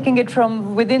life, taking it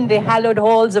from within the hallowed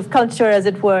halls of culture, as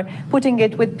it were, putting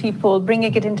it with people,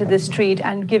 bringing it into the street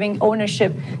and giving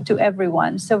ownership to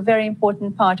everyone. So very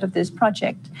important part of this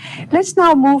project. Let's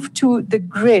now move to the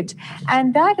grid.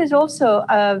 And that is also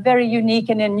very unique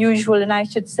and unusual, and I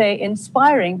should say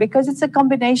inspiring, because it's a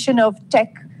combination of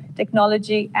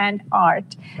technology and art,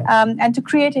 and to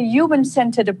create a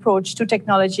human-centered approach to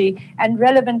technology and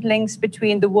relevant links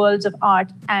between the worlds of art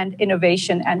and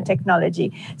innovation and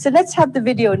technology. So let's have the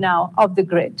video now of the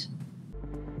grid.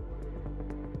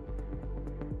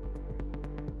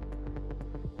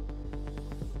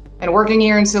 And working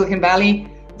here in Silicon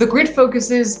Valley, the grid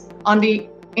focuses on the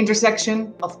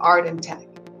intersection of art and tech.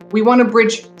 We want to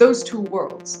bridge those two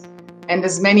worlds. And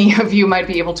as many of you might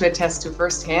be able to attest to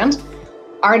firsthand,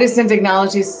 artists and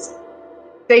technologists,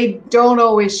 they don't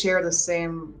always share the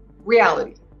same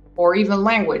reality or even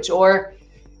language or,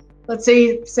 let's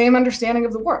say, same understanding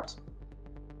of the world.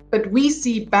 But we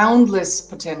see boundless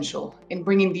potential in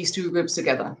bringing these two groups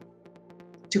together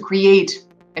to create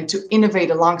and to innovate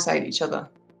alongside each other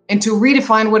and to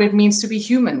redefine what it means to be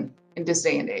human in this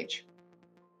day and age.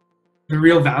 The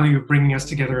real value of bringing us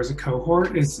together as a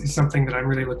cohort is something that I'm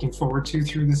really looking forward to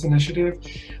through this initiative.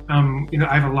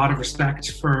 I have a lot of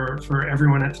respect for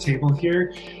everyone at the table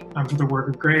here, for the work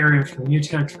of Gray Area, for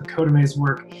NewTech, for Codeme's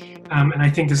work, and I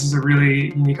think this is a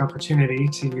really unique opportunity,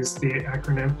 to use the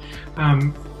acronym,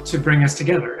 to bring us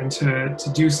together and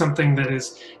to do something that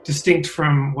is distinct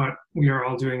from what we are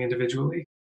all doing individually.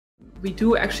 We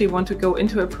do actually want to go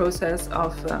into a process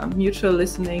of mutual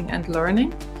listening and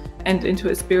learning, and into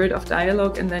a spirit of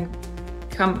dialogue, and then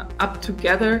come up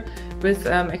together with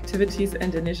activities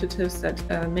and initiatives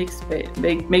that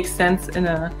make sense in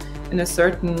a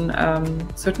certain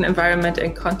environment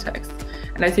and context.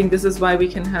 And I think this is why we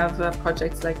can have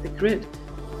projects like the Grid.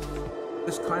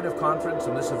 This kind of conference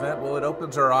and this event, well, it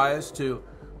opens our eyes to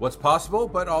what's possible,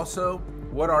 but also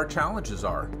what our challenges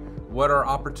are, what our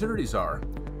opportunities are,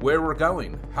 where we're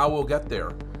going, how we'll get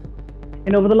there.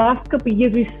 And over the last couple of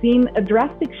years, we've seen a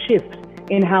drastic shift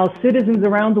in how citizens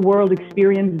around the world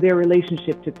experience their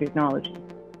relationship to technology.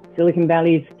 Silicon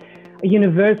Valley's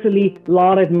universally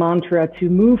lauded mantra to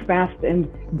move fast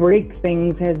and break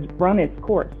things has run its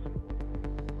course.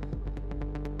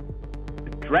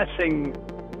 Addressing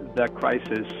the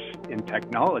crisis in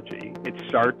technology, it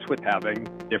starts with having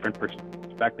different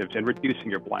perspectives and reducing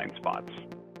your blind spots.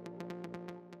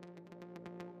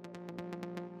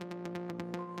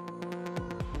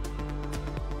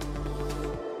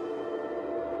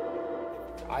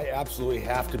 I absolutely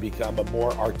have to become a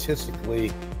more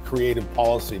artistically creative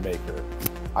policymaker.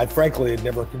 I frankly had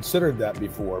never considered that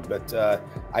before, but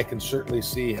I can certainly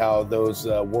see how those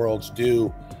worlds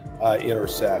do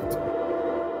intersect.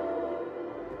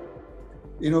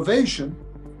 Innovation,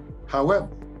 however,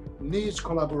 needs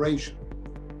collaboration,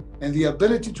 and the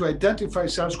ability to identify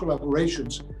such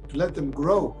collaborations, to let them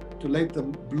grow, to let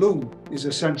them bloom is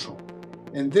essential.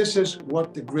 And this is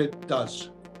what the Grid does.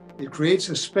 It creates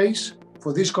a space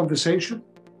for this conversation.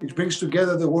 It brings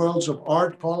together the worlds of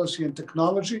art, policy, and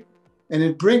technology, and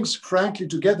it brings, frankly,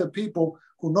 together people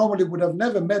who normally would have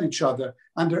never met each other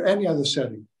under any other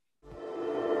setting.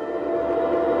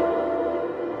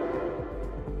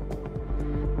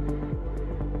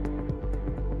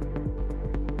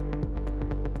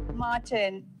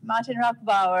 Martin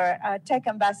Rauchbauer, Tech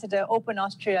Ambassador, Open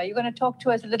Austria. You're going to talk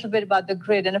to us a little bit about the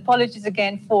Grid, and apologies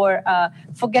again for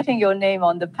getting your name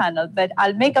on the panel, but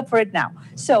I'll make up for it now.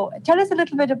 So tell us a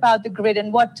little bit about the Grid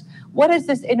and what is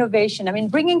this innovation? I mean,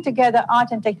 bringing together art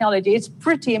and technology, it's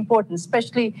pretty important,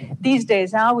 especially these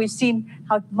days. Now we've seen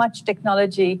how much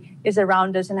technology is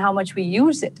around us and how much we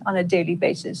use it on a daily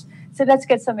basis. So let's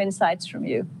get some insights from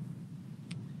you.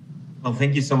 Well,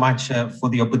 thank you so much for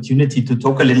the opportunity to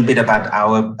talk a little bit about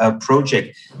our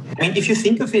project. I mean, if you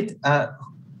think of it,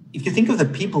 if you think of the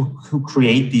people who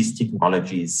create these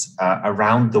technologies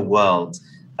around the world,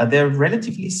 they're a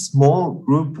relatively small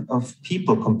group of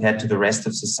people compared to the rest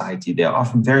of society. They're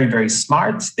often very, very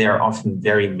smart. They're often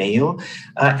very male,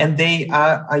 and they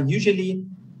are usually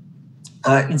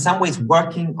in some ways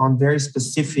working on very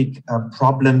specific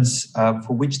problems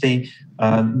for which they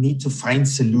need to find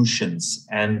solutions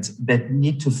and that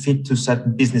need to fit to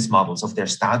certain business models of their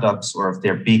startups or of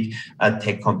their big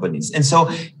tech companies. And so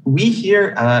we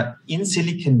here in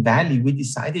Silicon Valley, we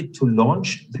decided to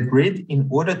launch the grid in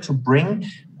order to bring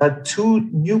two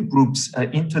new groups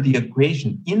into the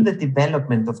equation in the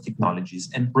development of technologies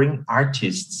and bring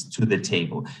artists to the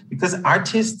table, because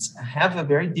artists have a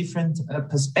very different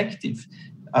perspective.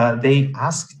 They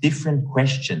ask different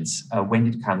questions when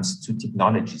it comes to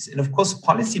technologies. And of course,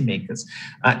 policymakers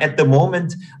at the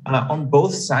moment on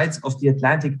both sides of the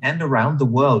Atlantic and around the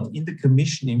world, in the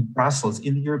Commission, in Brussels,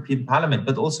 in the European Parliament,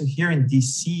 but also here in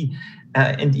DC,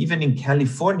 and even in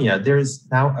California, there is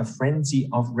now a frenzy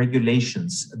of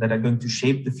regulations that are going to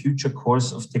shape the future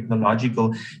course of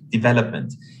technological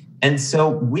development. And so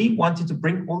we wanted to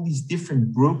bring all these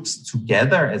different groups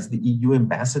together, as the EU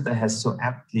ambassador has so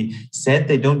aptly said.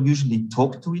 They don't usually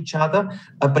talk to each other,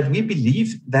 but we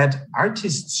believe that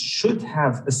artists should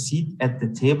have a seat at the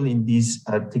table in these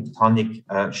tectonic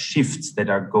shifts that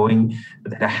are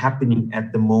happening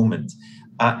at the moment.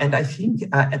 And I think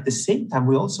at the same time,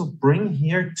 we also bring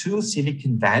here to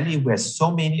Silicon Valley, where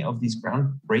so many of these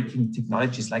groundbreaking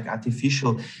technologies like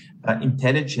artificial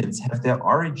intelligence have their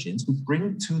origins. We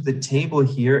bring to the table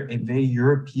here a very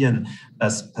European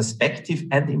perspective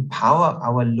and empower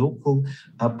our local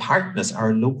partners,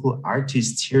 our local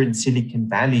artists here in Silicon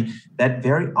Valley that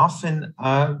very often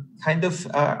are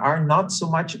not so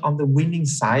much on the winning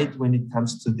side when it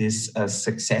comes to this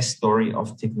success story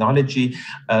of technology.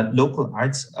 Local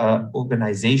arts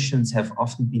organizations have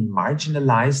often been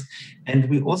marginalized. And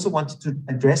we also wanted to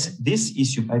address this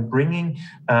issue by bringing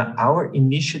our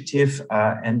initiative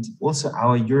and also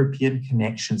our European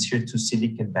connections here to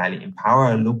Silicon Valley, empower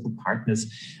our local partners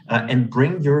and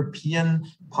bring European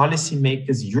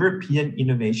policymakers, European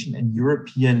innovation and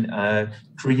European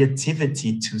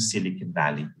creativity to Silicon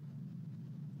Valley.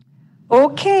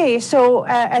 Okay, so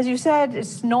as you said,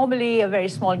 it's normally a very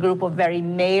small group of very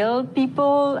male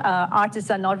people. Artists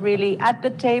are not really at the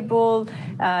table.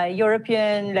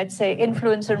 European, let's say,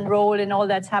 influence and role in all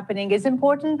that's happening is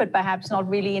important, but perhaps not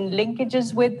really in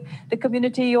linkages with the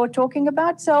community you're talking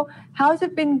about. So how's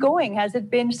it been going? Has it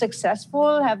been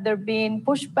successful? Have there been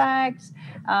pushbacks?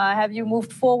 Have you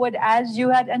moved forward as you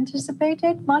had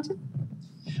anticipated, Martin?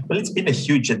 Well, it's been a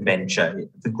huge adventure.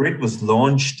 The grid was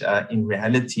launched in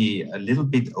reality a little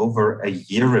bit over a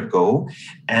year ago.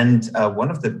 And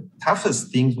one of the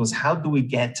toughest things was, how do we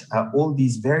get all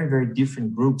these very, very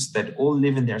different groups that all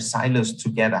live in their silos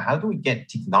together? How do we get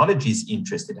technologies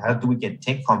interested? How do we get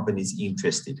tech companies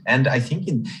interested? And I think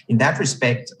in that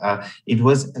respect, it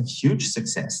was a huge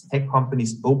success. Tech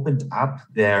companies opened up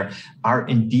their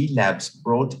R&D labs,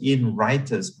 brought in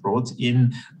writers, brought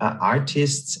in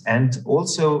artists, and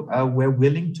also were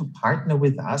willing to partner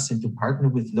with us and to partner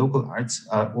with local arts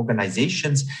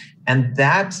organizations. And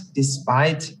that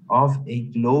despite of a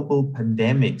global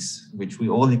pandemics, which we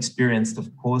all experienced,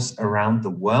 of course, around the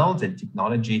world, and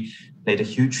technology played a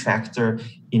huge factor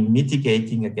in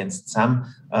mitigating against some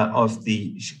of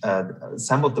the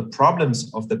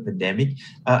problems of the pandemic.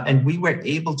 And we were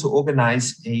able to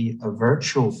organize a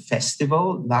virtual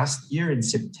festival last year in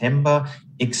September,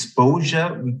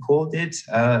 Exposure, we called it,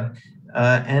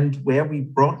 and where we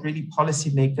brought really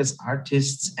policymakers,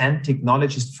 artists, and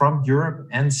technologists from Europe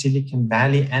and Silicon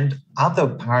Valley and other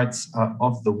parts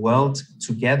of the world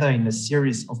together in a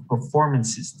series of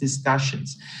performances,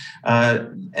 discussions.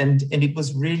 And it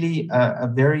was really a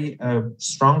very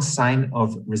strong sign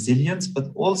of resilience,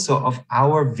 but also of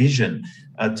our vision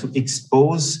to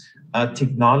expose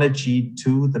technology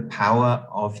to the power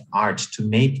of art, to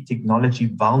make technology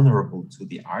vulnerable to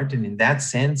the art. And in that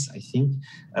sense, I think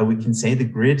we can say the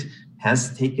grid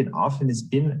has taken off and has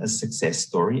been a success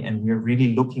story. And we're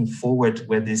really looking forward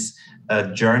where this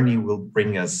journey will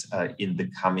bring us in the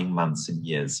coming months and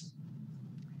years.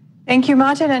 Thank you,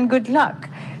 Martin, and good luck.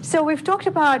 So we've talked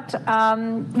about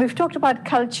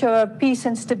culture, peace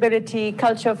and stability,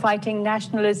 culture fighting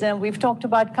nationalism. We've talked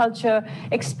about culture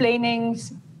explaining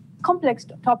complex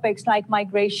topics like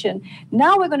migration.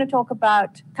 Now we're going to talk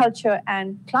about culture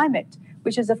and climate,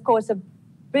 which is, of course, a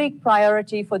big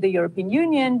priority for the European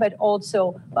Union, but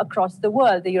also across the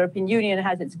world. The European Union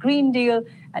has its Green Deal,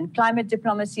 and climate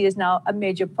diplomacy is now a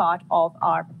major part of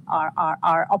our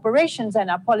operations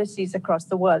and our policies across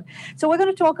the world. So we're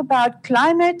going to talk about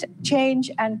climate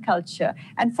change and culture.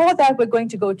 And for that, we're going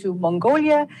to go to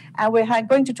Mongolia, and we're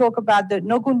going to talk about the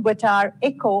Nogun Wetar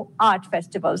Eco Art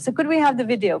Festival. So could we have the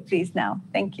video, please, now?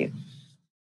 Thank you.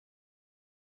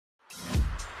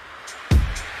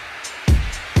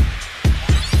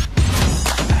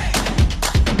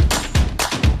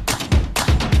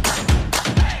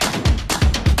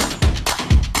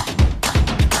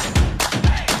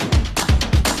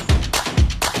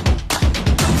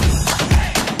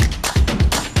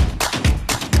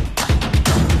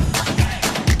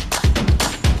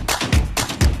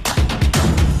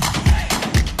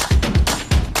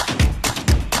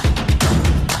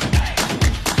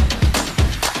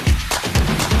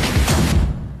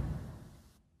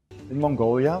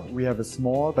 Mongolia, we have a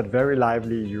small but very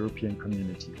lively European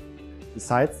community.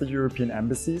 Besides the European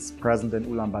embassies present in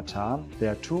Ulaanbaatar,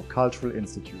 there are two cultural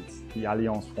institutes, the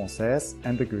Alliance Française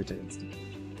and the Goethe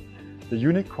Institute. The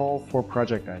EUNIC call for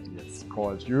project ideas,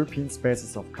 called European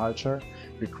Spaces of Culture,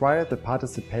 required the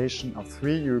participation of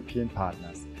 3 European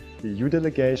partners, the EU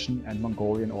Delegation and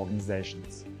Mongolian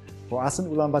organizations. For us in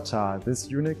Ulaanbaatar, this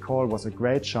EUNIC call was a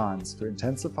great chance to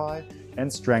intensify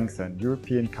and strengthen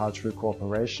European cultural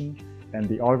cooperation and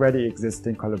the already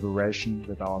existing collaboration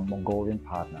with our Mongolian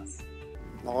partners.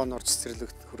 Ногоон орц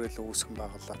цэцэрлэгт хүрээлэн үүсгэн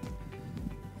байгуулаад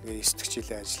ингээд 9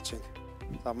 жилийн ажиллаж байна.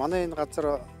 За манай энэ газар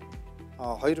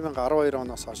 2012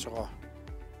 оноос хойшоо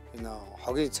энэ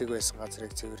хогийн цэг байсан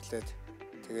газрыг цэвэрлээд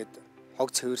тэгээд хог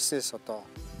цэвэрснээс одоо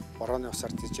борооны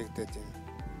усаар дижигдээд энэ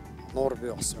нуур бий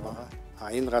болсон байгаа.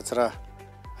 Энэ газараа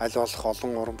аль болох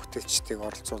олон уран бүтээлчдийг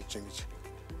оролцуулж ингэж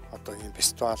одоо энэ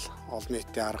фестивал олон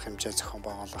нийтийн арга хэмжээ зохион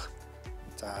байгуулах.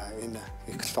 За энэ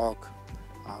эколог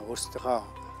өөрсдийнхөө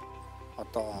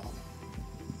одоо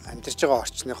амьдарч байгаа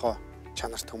орчныхоо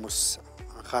чанарт хүмүүс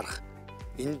анхаарах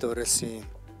энэ дуурайсан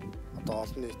одоо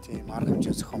олон нийтийн арга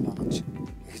хэмжээ зохион байгуулж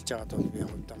эхэлж байгаад бол би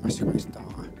хувьдаа маш их баяртай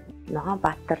байгаа.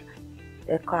 Ногоонбаатар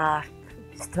эко арт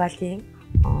фестивалийн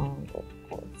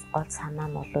гол санаа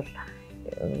нь бол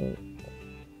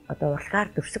одоо урлагаар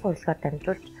дүрсэг урлагаар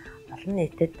дамжуулж олон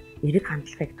нийтэд эрэг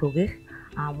хандлагыг түгээх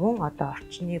мөн одоо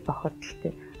орчны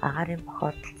бохирдолтой агаарын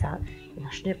бохирдол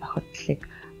нашны бохирдлыг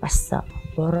бас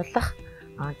бууруулах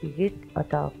тэгээд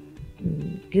одоо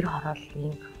гэр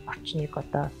хорооллын орчныг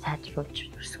одоо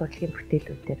сайжруулж дүрсэг урлагийн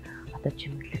бүтээлүүдээр одоо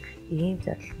чимэглэх ийм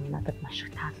зорилго надад маш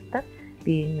их таалагдав.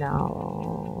 Би энэ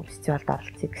фестивалд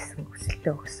оролцъё гэсэн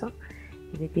хүсэлтэй өгсөн.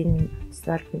 Тэгээд энэ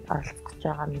фестивальд оролцох гэж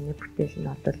байгаа миний бүтээл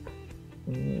нь бол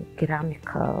керамик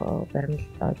баримл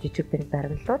жижиг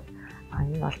баримлууд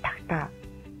энэ бол тагтаа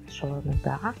шуурнууд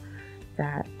байгаа.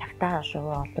 За тагтаа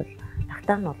шувуу бол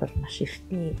тагтаа нь бол маш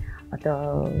эртний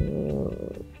одоо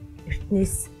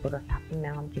эртнээс бүр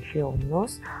 5000 жилийн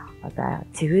өмнөөс одоо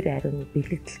цэвэр ариуны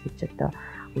бэлэгдэл гэж одоо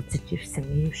үзэж ирсэн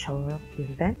ийм шувуу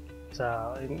юм байна.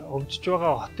 За энэ өвжиж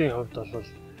байгаа хотын хувьд бол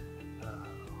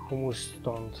хүмүүс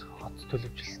донд хот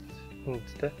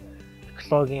төлөвчлөлтөнд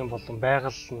экологийн болон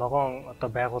байгаль ногоон одоо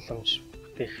байгууламж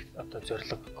бүтээх одоо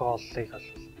зорилго голыг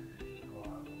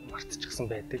мартчихсан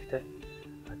байдаг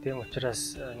тийм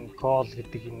учраас энэ гол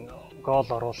гэдэг энэ гол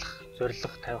оруулах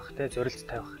зорилго тавих зорилт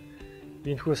тавих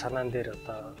энэхүү санаан дээр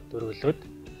одоо дөрвөлөөд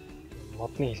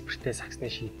модны хэлбэртэй саксны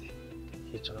шийд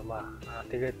хийж байгаа маа.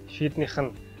 Тэгээд шийднийх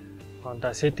нь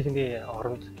хондоо сэтгний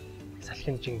оронд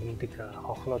салхин жингэндэг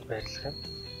хонхнууд байрлах юм.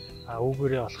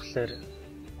 Үүгээрээ болохоор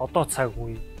одоо цаг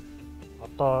үе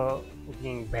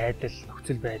одоогийн байдал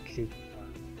нөхцөл байдлыг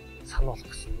сануулах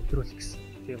гэсэн өдрүүлэх гэсэн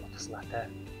тийм утгаснаатай.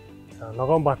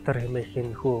 Ногоонбаатар хэмээх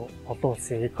энэ хүү олон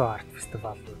улсын эко арт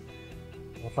фестивал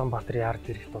Улаанбаатарын ард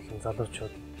ирэх болон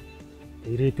залуучууд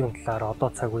ирээдүйн талаар одоо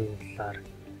цаг үеийн талаар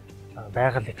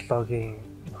байгаль экологийн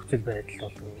нөхцөл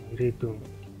байдал болон ирээдүйн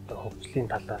хөгжлийн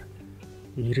талаар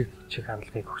эрэг чиг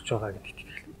хандлагыг өгч байгаа гэдэгт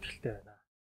итгэлтэй байна.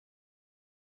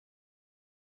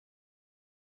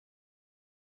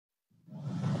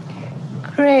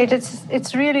 Great.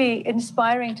 It's really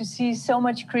inspiring to see so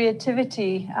much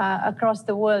creativity across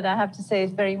the world. I have to say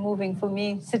it's very moving for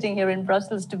me sitting here in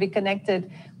Brussels to be connected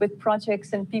with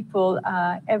projects and people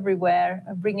everywhere,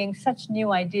 bringing such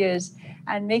new ideas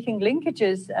and making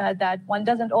linkages that one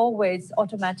doesn't always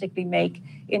automatically make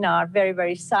in our very,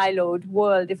 very siloed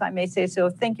world, if I may say so.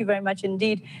 Thank you very much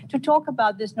indeed. To talk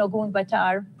about this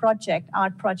Nogоonbaatar project,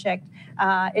 art project,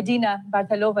 Edina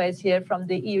Bartalová is here from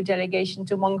the EU delegation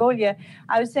to Mongolia.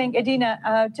 I was saying,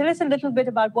 Edina, tell us a little bit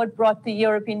about what brought the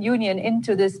European Union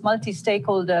into this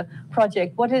multi-stakeholder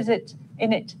project. What is it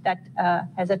in it that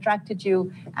has attracted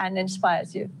you and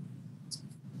inspires you?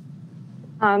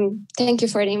 Thank you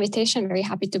for the invitation. Very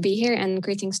happy to be here, and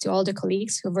greetings to all the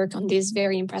colleagues who work on this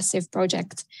very impressive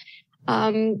project.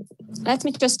 Let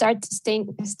me just start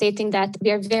stating that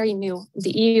we are very new.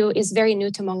 The EU is very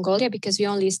new to Mongolia because we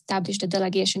only established a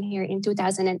delegation here in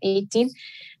 2018,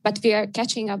 but we are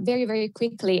catching up very, very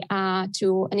quickly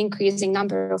to an increasing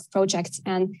number of projects.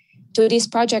 And to these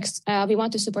projects, we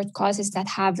want to support causes that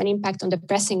have an impact on the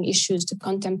pressing issues the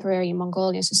contemporary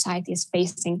Mongolian society is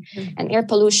facing. And air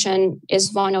pollution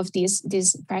is one of these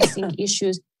pressing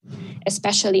issues,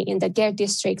 especially in the Ger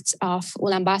districts of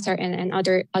Ulaanbaatar and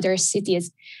other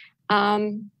cities.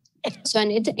 So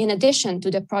in addition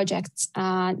to the projects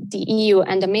the EU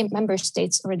and the member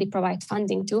states already provide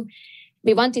funding to,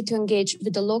 we wanted to engage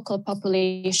with the local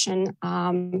population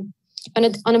on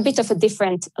a bit of a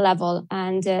different level.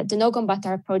 And the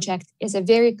Nogоonbaatar project is a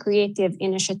very creative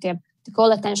initiative to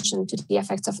call attention to the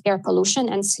effects of air pollution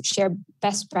and share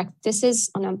best practices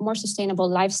on a more sustainable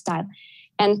lifestyle.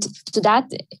 And to that,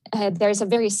 there is a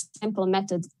very simple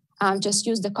method. Just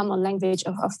use the common language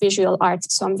of visual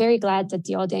art. So I'm very glad that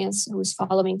the audience who is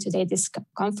following today this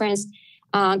conference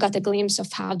got a glimpse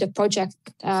of how the project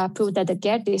proved that the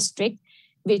Ger district,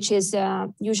 which is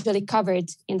usually covered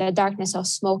in the darkness of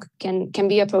smoke, can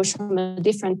be approached from a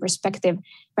different perspective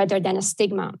rather than a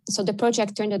stigma. So the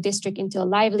project turned the district into a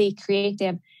lively,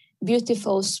 creative,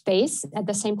 beautiful space, at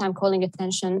the same time calling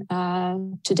attention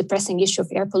to the pressing issue of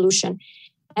air pollution.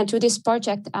 And through this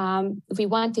project, we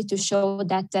wanted to show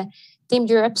that the Team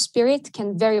Europe spirit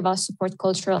can very well support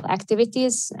cultural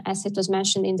activities. As it was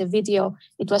mentioned in the video,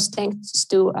 it was thanks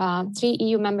to 3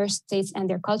 EU member states and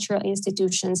their cultural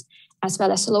institutions, as well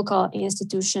as local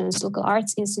institutions, local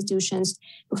arts institutions,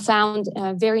 who found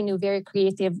very new, very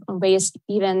creative ways,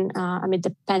 even amid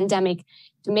the pandemic,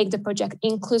 to make the project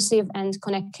inclusive and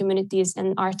connect communities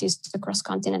and artists across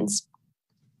continents.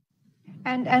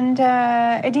 And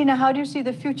Edina, how do you see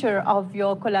the future of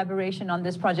your collaboration on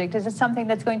this project? Is it something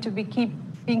that's going to keep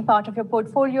being part of your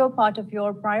portfolio, part of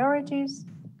your priorities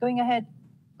going ahead,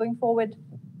 going forward?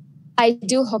 I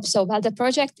do hope so. Well, the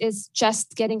project is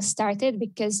just getting started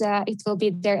because it will be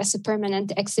there as a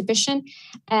permanent exhibition.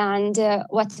 And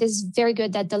what is very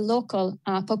good that the local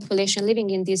population living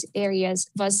in these areas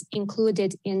was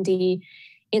included in the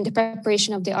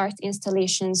preparation of the art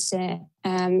installations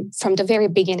from the very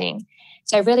beginning.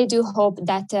 So I really do hope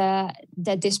that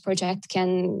that this project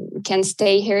can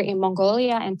stay here in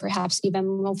Mongolia and perhaps even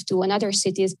move to another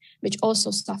cities which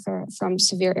also suffer from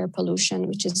severe air pollution,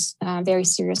 which is a very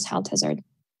serious health hazard.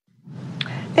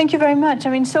 Thank you very much. I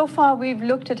mean, so far we've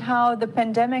looked at how the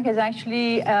pandemic has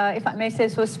actually, if I may say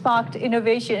so, sparked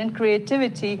innovation and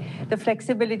creativity, the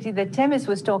flexibility that Themis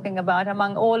was talking about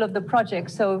among all of the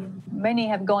projects. So many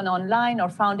have gone online or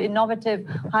found innovative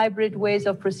hybrid ways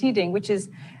of proceeding, which is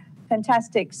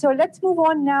fantastic. So let's move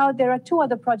on now. There are 2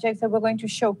 other projects that we're going to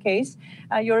showcase,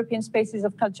 European Spaces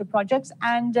of Culture projects,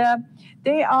 and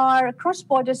they are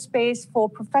cross-border space for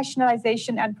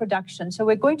professionalization and production. So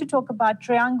we're going to talk about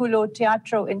Triangulo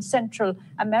Teatro in Central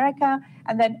America,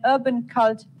 and then Urban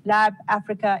Cult Lab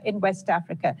Africa in West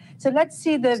Africa. So let's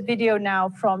see the video now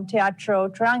from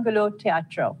Triangulo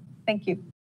Teatro. Thank you.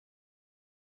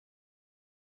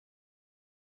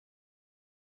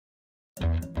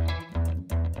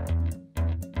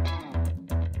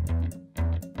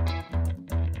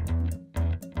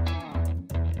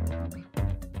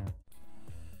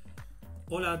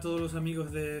 Hola a todos los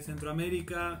amigos de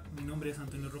Centroamérica, mi nombre es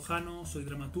Antonio Rojano, soy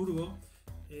dramaturgo.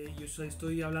 Yo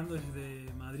estoy hablando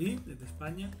desde Madrid, desde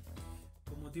España,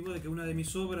 con motivo de que una de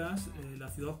mis obras, La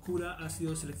Ciudad Oscura, ha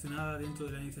sido seleccionada dentro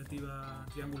de la iniciativa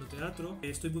Triángulo Teatro.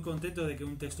 Estoy muy contento de que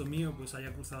un texto mío pues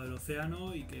haya cruzado el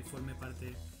océano y que forme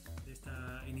parte de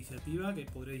esta iniciativa que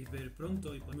podréis ver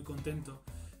pronto, y pues muy contento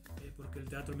porque el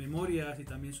Teatro Memorias y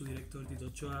también su director Tito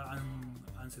Ochoa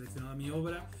han seleccionado mi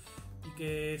obra y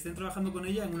que estén trabajando con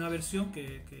ella en una versión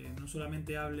que no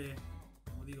solamente hable,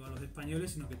 como digo, a los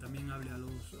españoles, sino que también hable a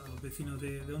los vecinos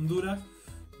de Honduras,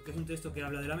 porque es un texto que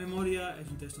habla de la memoria, es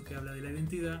un texto que habla de la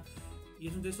identidad y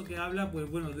es un texto que habla pues,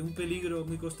 bueno, de un peligro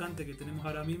muy constante que tenemos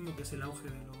ahora mismo, que es el auge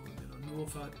de los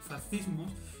nuevos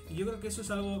fascismos, y yo creo que eso es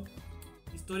algo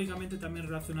históricamente también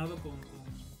relacionado con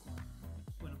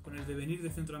el devenir de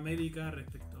Centroamérica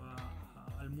respecto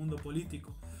al mundo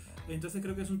político. Entonces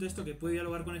creo que es un texto que puede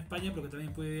dialogar con España, pero que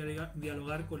también puede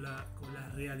dialogar con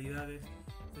las realidades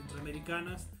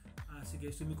centroamericanas, así que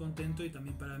estoy muy contento y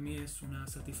también para mí es una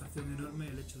satisfacción enorme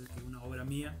el hecho de que una obra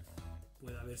mía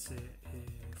pueda verse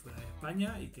fuera de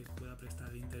España y que pueda prestar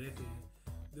el interés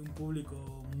de un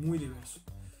público muy diverso.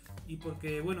 Y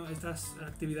porque bueno, estas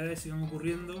actividades sigan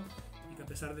ocurriendo y que a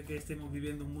pesar de que estemos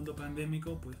viviendo un mundo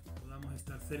pandémico, pues podamos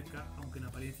estar cerca, aunque en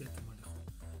apariencia estemos lejos.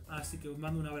 Así que os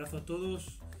mando un abrazo a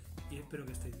todos y espero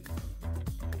que estéis bien.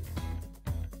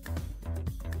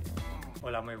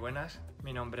 Hola, muy buenas.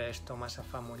 Mi nombre es Tomás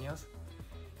Afán Muñoz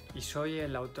y soy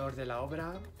el autor de la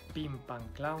obra Pim Pam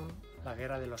Clown, la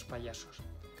guerra de los payasos.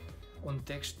 Un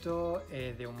texto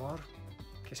de humor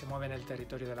que se mueve en el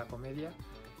territorio de la comedia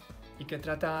y que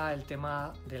trata el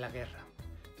tema de la guerra,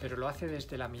 pero lo hace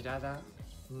desde la mirada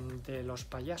de los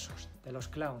payasos, de los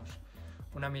clowns.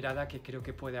 Una mirada que creo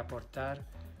que puede aportar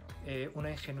una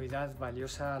ingenuidad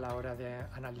valiosa a la hora de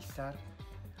analizar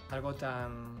algo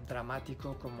tan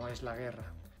dramático como es la guerra.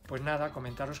 Pues nada,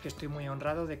 comentaros que estoy muy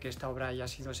honrado de que esta obra haya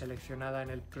sido seleccionada en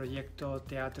el proyecto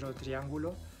Teatro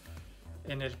Triángulo,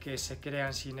 en el que se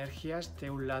crean sinergias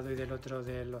de un lado y del otro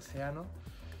del océano,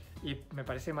 y me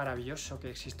parece maravilloso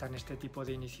que existan este tipo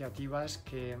de iniciativas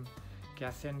que que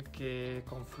hacen que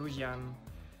confluyan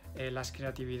las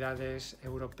creatividades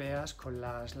europeas con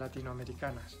las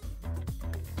latinoamericanas.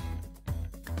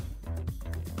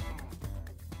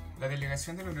 La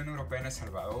delegación de la Unión Europea en El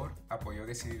Salvador apoyó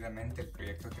decididamente el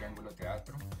proyecto Triángulo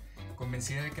Teatro,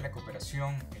 convencida de que la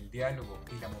cooperación, el diálogo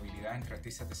y la movilidad entre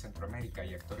artistas de Centroamérica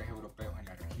y actores europeos en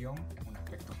la región es un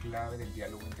aspecto clave del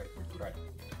diálogo intercultural.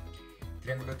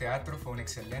 Triángulo Teatro fue un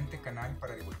excelente canal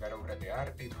para divulgar obras de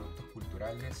arte y productos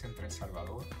culturales entre El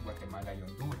Salvador, Guatemala y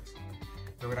Honduras,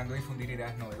 logrando difundir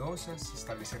ideas novedosas,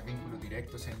 establecer vínculos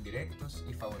directos e indirectos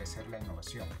y favorecer la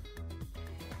innovación.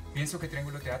 Pienso que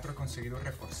Triángulo Teatro ha conseguido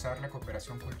reforzar la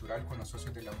cooperación cultural con los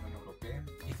socios de la Unión Europea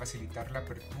y facilitar la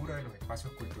apertura de los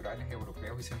espacios culturales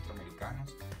europeos y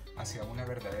centroamericanos hacia una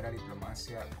verdadera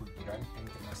diplomacia cultural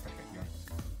entre nuestras regiones.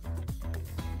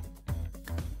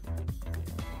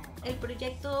 El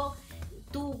proyecto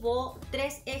tuvo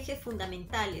tres ejes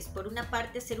fundamentales. Por una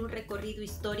parte, hacer un recorrido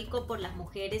histórico por las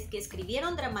mujeres que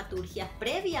escribieron dramaturgia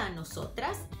previa a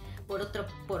nosotras.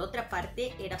 Por otra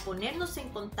parte, era ponernos en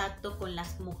contacto con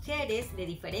las mujeres de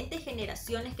diferentes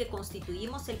generaciones que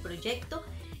constituimos el proyecto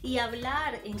y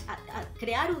hablar,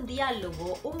 crear un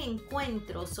diálogo, un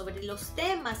encuentro sobre los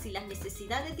temas y las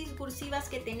necesidades discursivas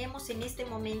que tenemos en este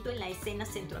momento en la escena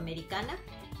centroamericana.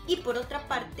 Y por otra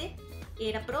parte,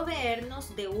 era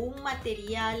proveernos de un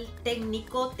material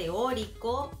técnico,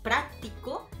 teórico,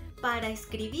 práctico, para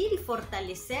escribir y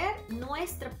fortalecer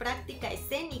nuestra práctica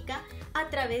escénica a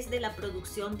través de la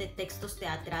producción de textos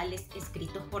teatrales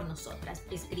escritos por nosotras,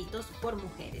 escritos por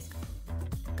mujeres.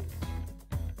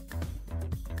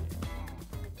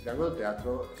 Triángulo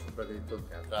Teatro es un proyecto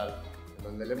teatral en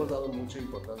donde le hemos dado mucha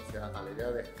importancia a la idea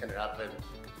de generar redes,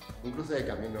 un cruce de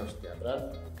caminos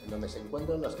teatral en donde se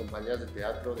encuentran las compañías de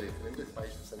teatro de diferentes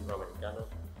países centroamericanos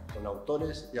con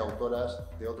autores y autoras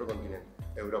de otro continente,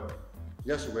 Europa,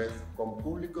 y a su vez con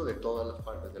público de todas las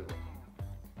partes del mundo.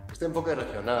 Este enfoque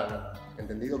regional,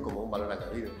 entendido como un valor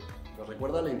añadido, nos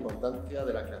recuerda la importancia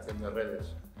de la creación de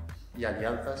redes y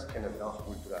alianzas en el trabajo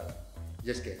cultural. Y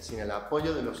es que sin el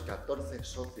apoyo de los 14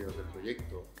 socios del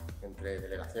proyecto, entre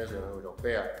delegaciones de la Unión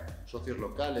Europea, socios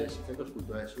locales y centros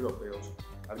culturales europeos,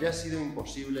 habría sido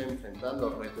imposible enfrentar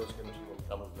los retos que nos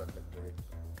encontramos durante el proyecto.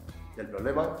 Y el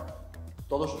problema,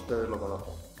 todos ustedes lo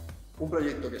conocen. Un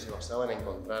proyecto que se basaba en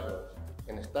encontrarnos,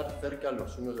 en estar cerca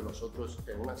los unos de los otros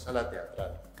en una sala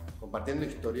teatral, compartiendo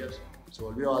historias, se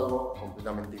volvió algo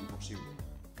completamente imposible.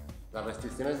 Las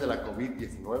restricciones de la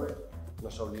COVID-19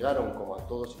 nos obligaron, como a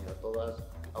todos y a todas,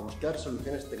 a buscar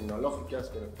soluciones tecnológicas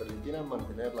que nos permitieran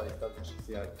mantener la distancia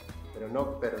social, pero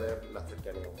no perder la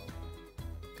cercanía humana.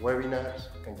 Webinars,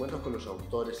 encuentros con los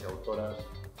autores y autoras,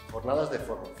 jornadas de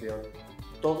formación,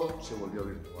 todo se volvió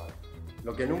virtual.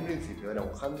 Lo que en un principio era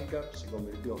un hándicap se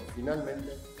convirtió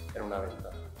finalmente en una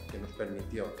ventaja, que nos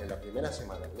permitió en la primera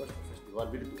semana de nuestro festival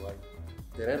virtual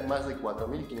tener más de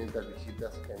 4.500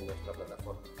 visitas en nuestra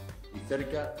plataforma y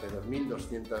cerca de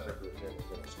 2.200 reproducciones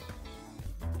de nosotros.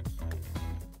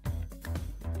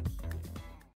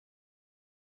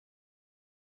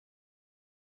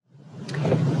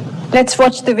 Let's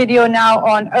watch the video now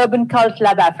on Urban Cult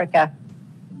Lab Africa.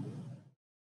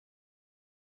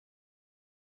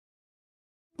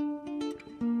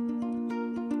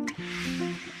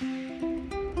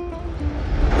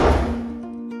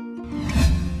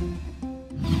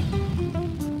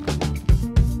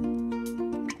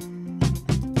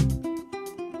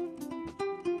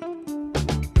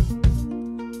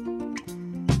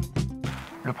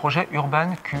 Le projet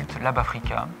Urban Cult Lab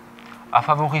Africa a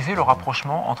favorisé le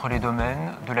rapprochement entre les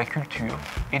domaines de la culture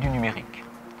et du numérique.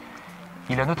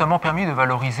 Il a notamment permis de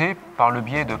valoriser, par le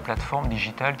biais de plateformes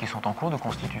digitales qui sont en cours de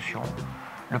constitution,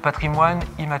 le patrimoine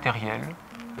immatériel,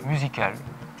 musical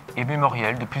et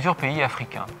mémoriel de plusieurs pays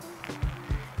africains.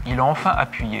 Il a enfin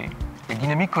appuyé les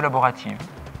dynamiques collaboratives,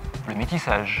 le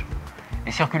métissage,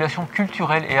 les circulations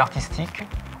culturelles et artistiques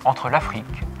entre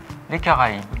l'Afrique, les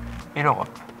Caraïbes et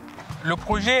l'Europe. Le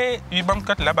projet Urban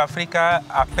Cult Lab Africa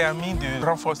a permis de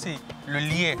renforcer le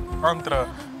lien entre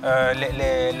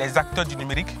les acteurs du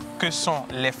numérique, que sont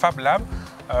les Fab Labs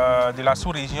de la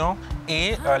sous-région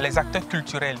et les acteurs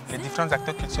culturels, les différents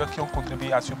acteurs culturels qui ont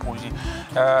contribué à ce projet.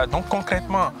 Donc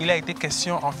concrètement, il a été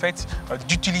question en fait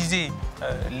d'utiliser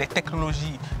les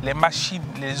technologies, les machines,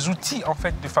 les outils en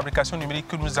fait de fabrication numérique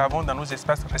que nous avons dans nos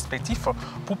espaces respectifs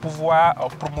pour pouvoir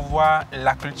promouvoir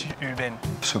la culture urbaine.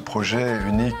 Ce projet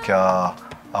EUNIC a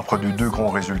produit deux grands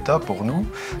résultats pour nous.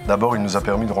 D'abord, il nous a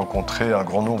permis de rencontrer un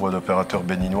grand nombre d'opérateurs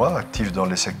béninois actifs dans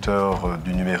les secteurs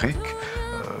du numérique,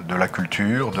 de la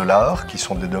culture, de l'art, qui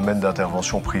sont des domaines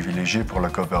d'intervention privilégiés pour la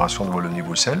coopération de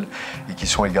Wallonie-Bruxelles et qui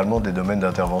sont également des domaines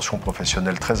d'intervention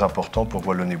professionnelle très importants pour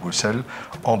Wallonie-Bruxelles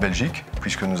en Belgique,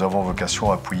 puisque nous avons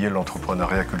vocation à appuyer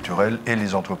l'entrepreneuriat culturel et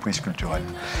les entreprises culturelles.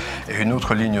 Et une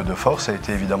autre ligne de force a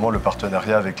été évidemment le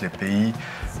partenariat avec les pays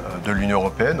de l'Union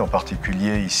européenne, en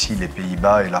particulier ici les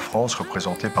Pays-Bas et la France,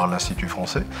 représentés par l'Institut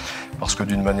français, parce que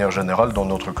d'une manière générale, dans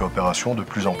notre coopération, de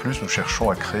plus en plus, nous cherchons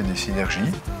à créer des synergies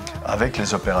avec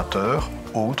les opérateurs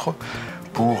autres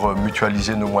pour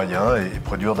mutualiser nos moyens et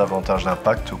produire davantage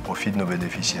d'impact au profit de nos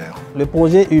bénéficiaires. Le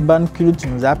projet Urban Cult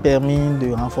nous a permis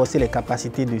de renforcer les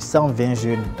capacités de 120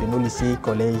 jeunes de nos lycées et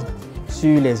collèges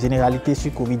sur les généralités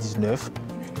sur Covid-19,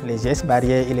 les gestes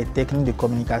barrières et les techniques de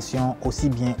communication aussi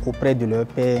bien auprès de leurs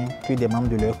pairs que des membres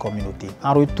de leur communauté.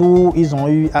 En retour, ils ont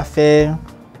eu à faire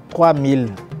 3000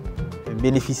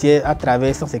 bénéficiaires à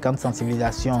travers 150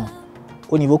 sensibilisations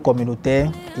au niveau communautaire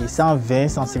et 120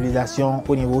 sensibilisations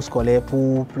au niveau scolaire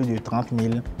pour plus de 30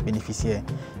 000 bénéficiaires.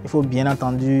 Il faut bien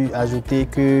entendu ajouter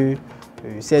que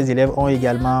ces élèves ont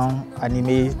également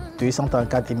animé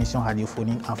 234 émissions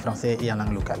radiophoniques en français et en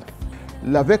langue locale.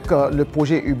 Avec le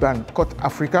projet Urban Côte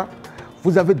Africa,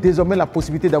 vous avez désormais la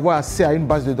possibilité d'avoir accès à une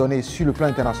base de données sur le plan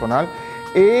international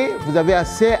et vous avez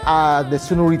accès à des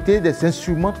sonorités, des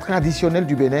instruments traditionnels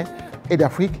du Bénin et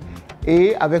d'Afrique.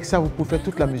 Et avec ça, vous pouvez faire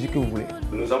toute la musique que vous voulez.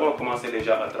 Nous avons commencé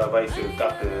déjà à travailler sur une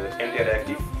carte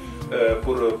interactive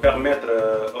pour permettre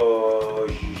aux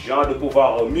gens de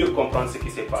pouvoir mieux comprendre ce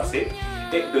qui s'est passé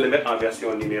et de le mettre en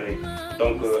version numérique.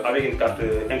 Donc avec une carte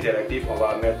interactive, on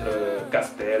va mettre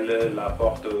Castel, la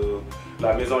porte,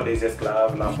 la maison des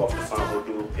esclaves, la porte sans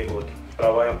retour et autres.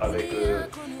 Travaillons avec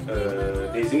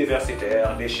des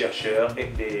universitaires, des chercheurs et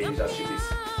des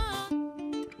archivistes.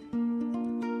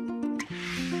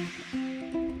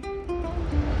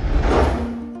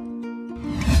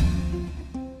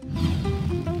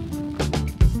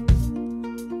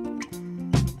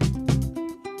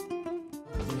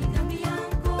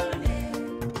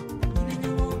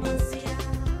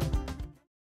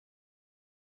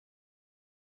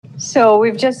 So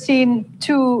we've just seen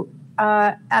two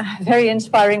very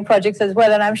inspiring projects as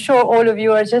well. And I'm sure all of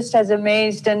you are just as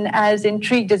amazed and as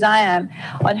intrigued as I am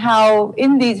on how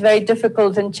in these very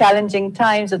difficult and challenging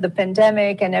times of the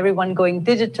pandemic and everyone going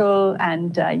digital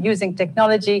and using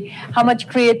technology, how much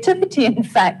creativity, in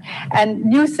fact, and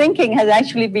new thinking has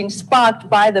actually been sparked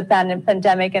by the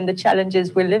pandemic and the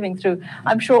challenges we're living through.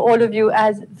 I'm sure all of you are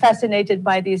as fascinated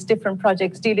by these different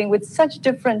projects dealing with such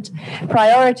different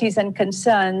priorities and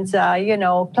concerns,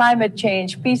 climate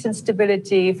change, peace and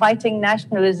stability, fighting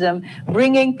nationalism,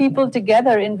 bringing people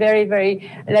together in very,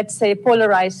 very, let's say,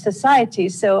 polarized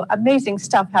societies. So amazing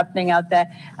stuff happening out there.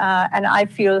 And I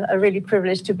feel really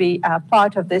privileged to be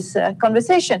part of this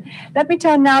conversation. Let me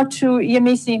turn now to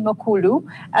Yemisi Mokuolu.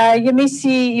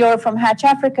 Yemisi, you're from Hatch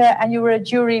Africa, and you were a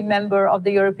jury member of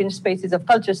the European Spaces of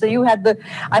Culture. So you had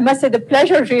I must say, the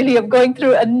pleasure really of going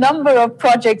through a number of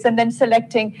projects and then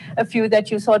selecting a few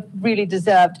that you thought really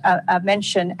deserved a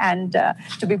mention and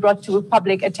to be brought to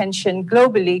public attention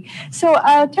globally. So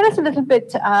tell us a little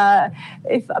bit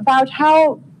about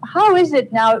how is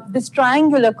it now, this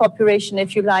triangular cooperation,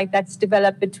 if you like, that's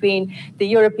developed between the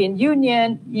European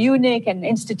Union, EUNIC, and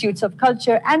institutes of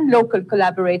culture, and local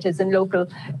collaborators and local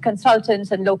consultants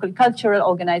and local cultural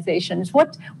organizations.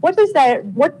 What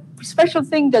special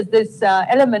thing does this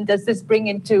element does this bring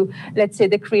into, let's say,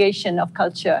 the creation of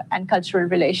culture and cultural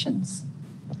relations?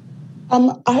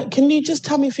 Can you just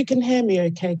tell me if you can hear me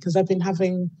okay? Because I've been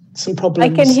having some problems.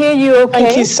 I can hear you okay.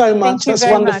 Thank you so much. That's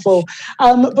wonderful.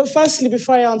 Much. But firstly,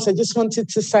 before I answer, I just wanted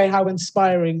to say how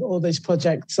inspiring all those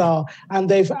projects are. And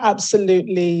they've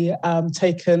absolutely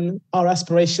taken our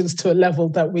aspirations to a level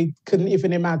that we couldn't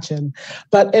even imagine.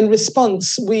 But in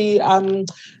response, we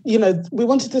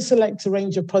wanted to select a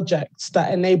range of projects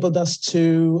that enabled us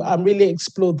to really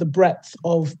explore the breadth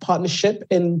of partnership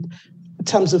in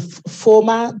terms of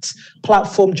format,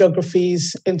 platform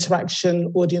geographies,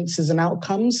 interaction, audiences, and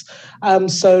outcomes.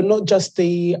 So not just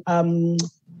the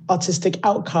artistic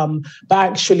outcome, but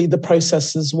actually the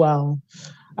process as well.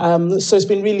 So it's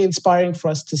been really inspiring for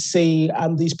us to see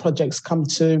these projects come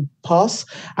to pass.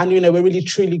 And, we're really,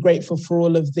 truly grateful for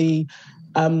all of the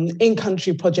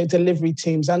in-country project delivery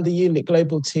teams and the EUNIC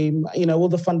global team, all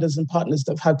the funders and partners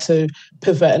that have had to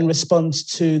pivot and respond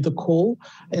to the call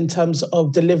in terms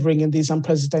of delivering in these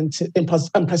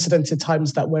unprecedented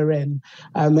times that we're in.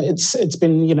 It's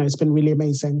been really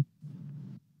amazing.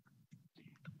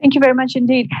 Thank you very much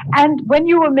indeed. And when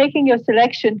you were making your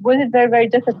selection, was it very, very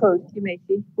difficult,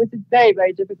 Yemisi? Was it very,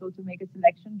 very difficult to make a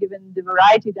selection given the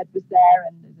variety that was there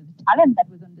and the talent that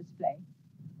was on display?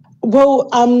 Well,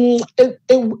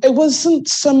 it wasn't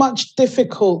so much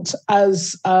difficult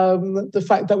as the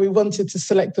fact that we wanted to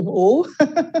select them all.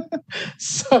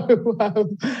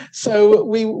 So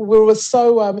we were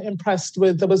so impressed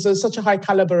with, there was such a high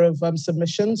caliber of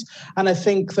submissions, and I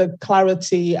think the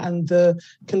clarity and the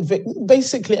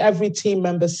basically every team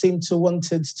member seemed to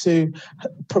wanted to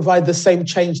provide the same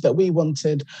change that we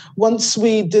wanted. Once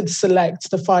we did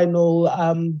select the final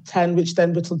 10, which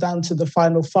then whittled down to the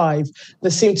final 5,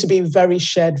 there seemed to be very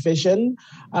shared vision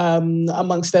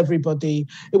amongst everybody.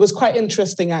 It was quite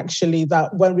interesting, actually,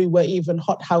 that when we were even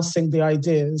hothousing the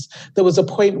ideas, there was a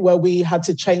point where we had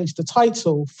to change the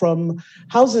title from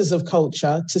Houses of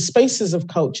Culture to Spaces of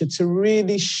Culture to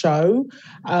really show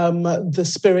the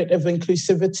spirit of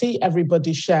inclusivity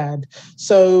everybody shared.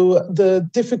 So the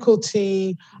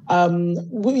difficulty,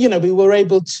 we were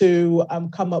able to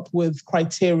come up with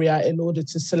criteria in order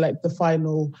to select the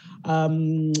final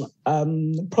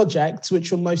projects,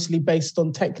 which were mostly based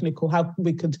on technical, how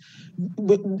we could,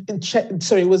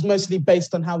 it was mostly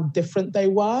based on how different they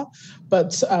were,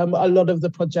 but a lot of the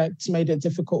projects made it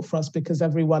difficult for us because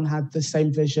everyone had the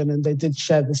same vision and they did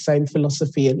share the same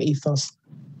philosophy and ethos.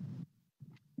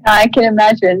 I can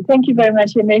imagine. Thank you very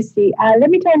much, Yemisi. Let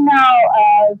me turn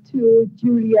now to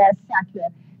Julia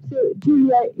Sackler. So,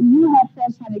 Julia, you have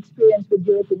first-hand experience with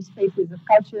European Spaces of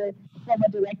Culture, former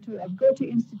director of Goethe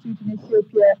Institute in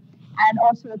Ethiopia, and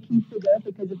also a key figure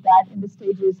because of that in the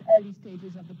early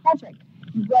stages of the project.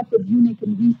 You've worked with EUNIC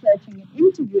in researching and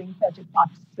interviewing project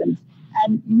participants,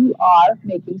 and you are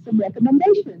making some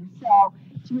recommendations. So,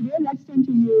 Julia, let's turn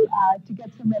to you to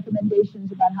get some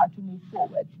recommendations about how to move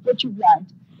forward. What you've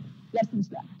learned, lessons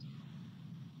learned.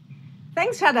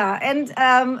 Thanks, Shada, and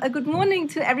a good morning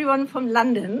to everyone from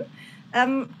London.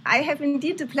 I have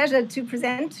indeed the pleasure to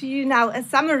present to you now a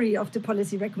summary of the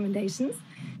policy recommendations.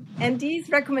 And these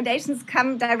recommendations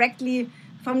come directly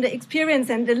from the experience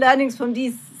and the learnings from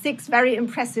these 6 very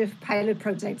impressive pilot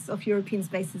projects of European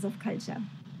Spaces of Culture.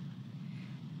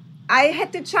 I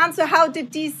had the chance, so how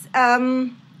did these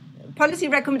policy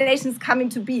recommendations come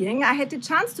into being? I had the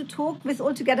chance to talk with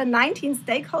altogether 19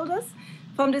 stakeholders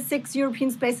from the 6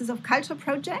 European Spaces of Culture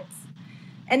projects.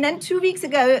 And then 2 weeks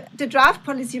ago, the draft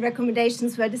policy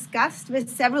recommendations were discussed with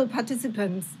several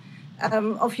participants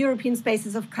of European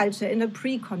Spaces of Culture in a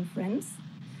pre-conference.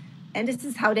 And this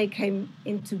is how they came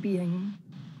into being.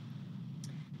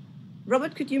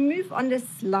 Robert, could you move on the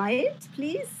slide,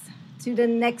 please, to the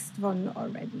next one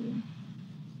already?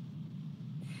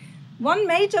 One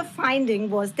major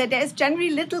finding was that there is generally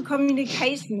little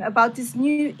communication about this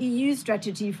new EU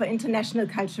strategy for international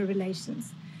cultural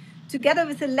relations, together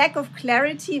with a lack of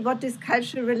clarity what this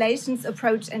cultural relations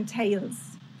approach entails.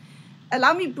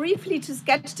 Allow me briefly to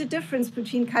sketch the difference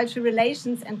between cultural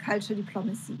relations and cultural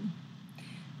diplomacy.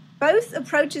 Both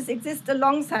approaches exist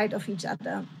alongside of each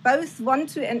other. Both want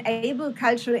to enable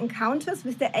cultural encounters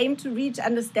with the aim to reach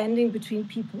understanding between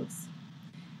peoples.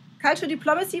 Cultural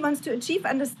diplomacy wants to achieve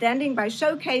understanding by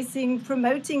showcasing,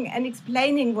 promoting, and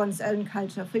explaining one's own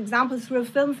culture, for example, through a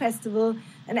film festival,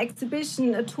 an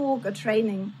exhibition, a talk, a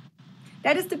training.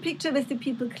 That is the picture with the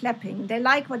people clapping. They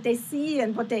like what they see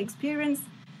and what they experience,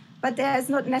 but there is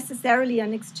not necessarily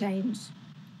an exchange.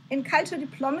 In cultural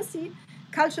diplomacy,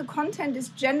 cultural content is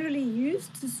generally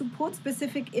used to support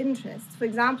specific interests, for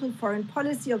example, foreign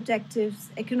policy objectives,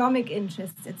 economic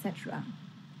interests, etc.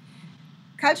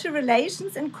 Cultural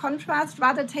relations, in contrast,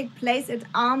 rather take place at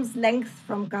arm's length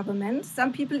from government.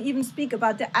 Some people even speak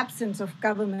about the absence of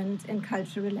government in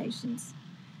cultural relations.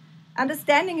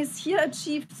 Understanding is here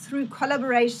achieved through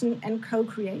collaboration and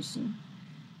co-creation.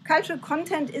 Cultural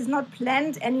content is not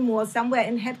planned anymore somewhere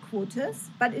in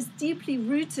headquarters, but is deeply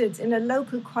rooted in a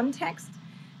local context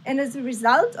and as a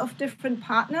result of different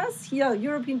partners, here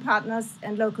European partners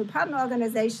and local partner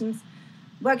organizations,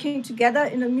 working together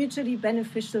in a mutually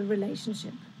beneficial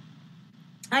relationship.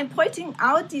 I'm pointing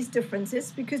out these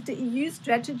differences because the EU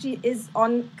strategy is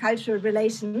on cultural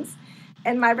relations,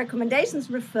 and my recommendations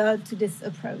refer to this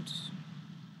approach.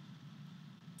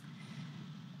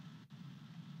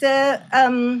 The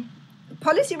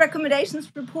policy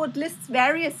recommendations report lists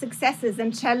various successes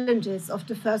and challenges of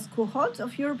the first cohort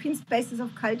of European Spaces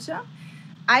of Culture.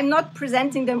 I'm not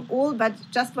presenting them all, but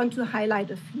just want to highlight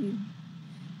a few.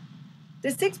 The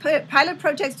 6 pilot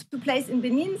projects took place in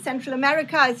Benin, Central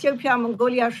America, Ethiopia,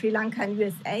 Mongolia, Sri Lanka, and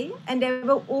USA, and they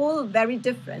were all very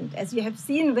different, as you have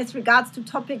seen, with regards to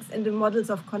topics and the models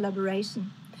of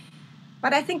collaboration.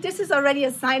 But I think this is already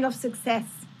a sign of success.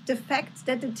 The fact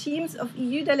that the teams of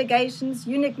EU delegations,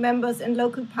 EUNIC members, and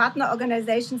local partner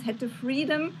organizations had the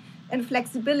freedom and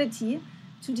flexibility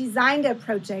to design their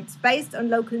projects based on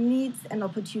local needs and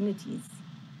opportunities.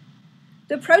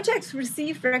 The projects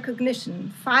received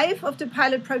recognition. 5 of the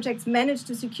pilot projects managed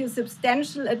to secure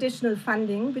substantial additional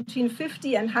funding, between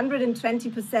 50 and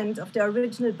 120% of the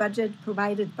original budget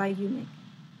provided by EUNIC.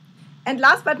 And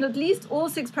last but not least, all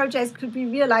 6 projects could be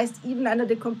realized even under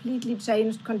the completely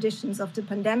changed conditions of the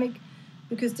pandemic,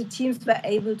 because the teams were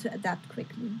able to adapt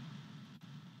quickly.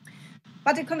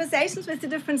 But the conversations with the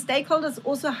different stakeholders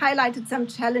also highlighted some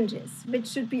challenges which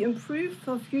should be improved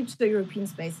for future European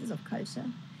spaces of culture.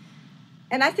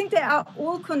 And I think they are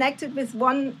all connected with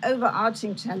one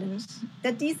overarching challenge,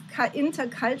 that these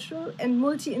intercultural and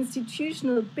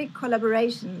multi-institutional big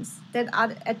collaborations that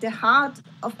are at the heart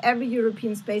of every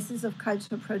European Spaces of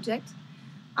Culture project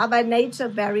are by nature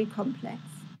very complex.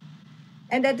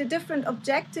 And that the different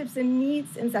objectives and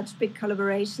needs in such big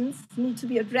collaborations need to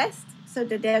be addressed so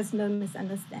that there's no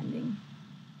misunderstanding.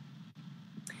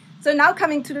 So now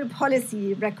coming to the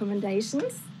policy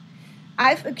recommendations.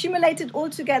 I've accumulated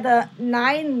altogether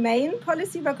 9 main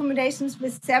policy recommendations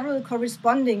with several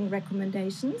corresponding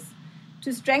recommendations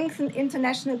to strengthen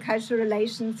international cultural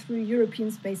relations through European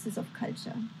spaces of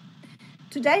culture.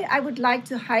 Today, I would like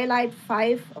to highlight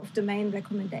 5 of the main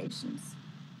recommendations.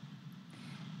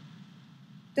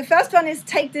 The first one is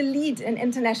take the lead in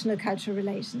international cultural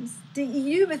relations. The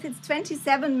EU, with its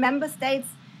 27 member states,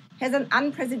 has an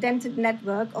unprecedented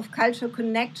network of cultural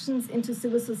connections into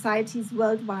civil societies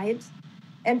worldwide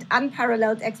and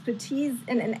unparalleled expertise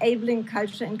in enabling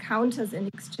cultural encounters and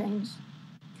exchange.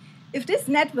 If this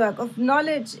network of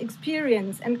knowledge,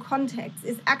 experience, and context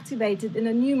is activated in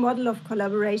a new model of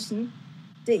collaboration,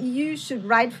 the EU should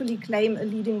rightfully claim a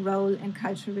leading role in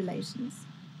cultural relations.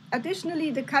 Additionally,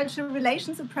 the cultural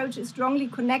relations approach is strongly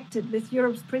connected with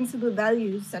Europe's principal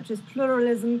values such as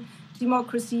pluralism,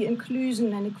 democracy,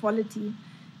 inclusion, and equality,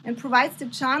 and provides the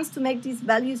chance to make these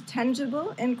values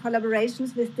tangible in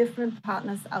collaborations with different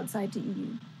partners outside the EU.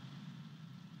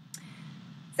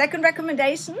 Second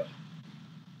recommendation,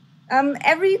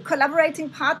 every collaborating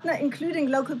partner,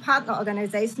 including local partner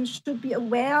organizations, should be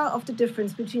aware of the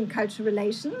difference between cultural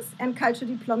relations and cultural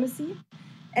diplomacy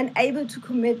and able to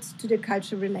commit to the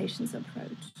cultural relations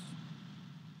approach.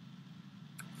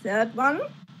 Third one,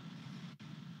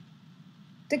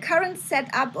 the current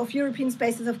setup of European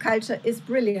spaces of culture is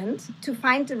brilliant to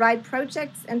find the right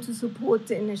projects and to support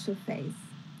the initial phase.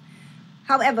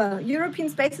 However, European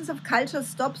spaces of culture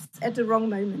stops at the wrong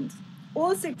moment.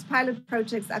 All 6 pilot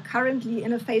projects are currently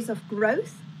in a phase of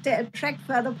growth. They attract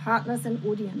further partners and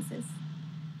audiences.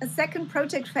 A second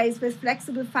project phase with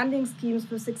flexible funding schemes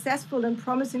for successful and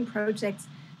promising projects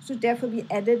should therefore be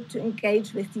added to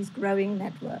engage with these growing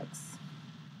networks.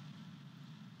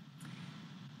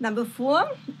 Number 4,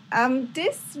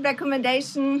 this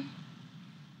recommendation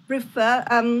the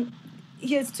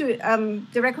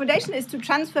recommendation is to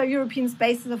transfer European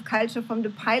spaces of culture from the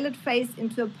pilot phase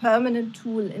into a permanent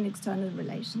tool in external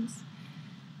relations.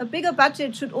 A bigger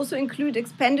budget should also include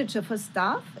expenditure for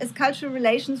staff, as cultural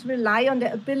relations rely on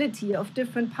the ability of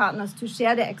different partners to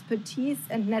share their expertise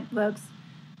and networks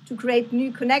to create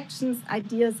new connections,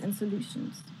 ideas, and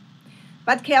solutions.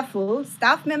 But careful,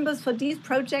 staff members for these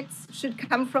projects should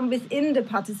come from within the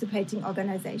participating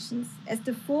organizations, as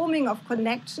the forming of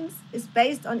connections is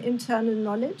based on internal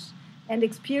knowledge and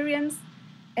experience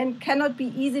and cannot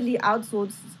be easily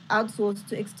outsourced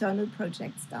to external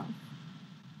project staff.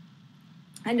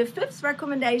 And the 5th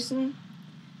recommendation,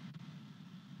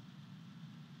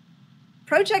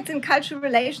 projects in cultural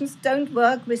relations don't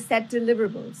work with set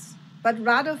deliverables, but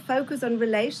rather focus on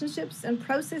relationships and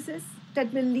processes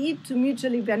that will lead to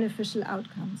mutually beneficial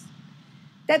outcomes.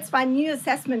 That's why new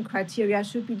assessment criteria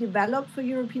should be developed for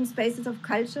European spaces of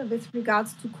culture with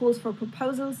regards to calls for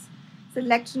proposals,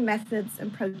 selection methods,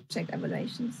 and project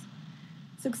evaluations.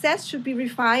 Success should be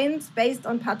refined based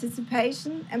on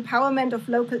participation, empowerment of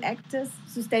local actors,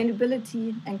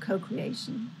 sustainability, and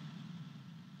co-creation.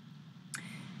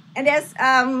 And there's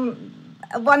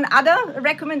one other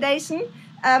recommendation.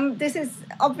 This is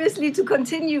obviously to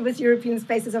continue with European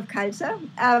spaces of culture,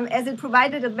 as it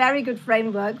provided a very good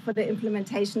framework for the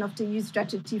implementation of the EU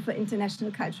strategy for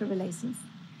international cultural relations.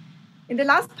 In the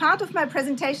last part of my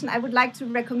presentation, I would like to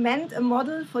recommend a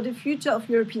model for the future of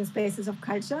European spaces of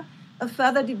culture, a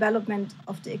further development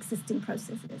of the existing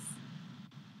processes.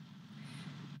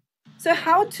 So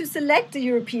how to select the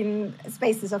European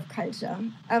spaces of culture?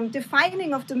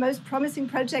 Defining of the most promising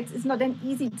projects is not an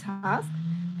easy task,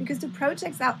 because the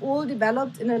projects are all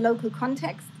developed in a local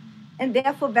context and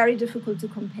therefore very difficult to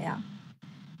compare.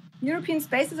 European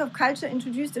Spaces of Culture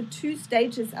introduced a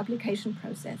 2-stages application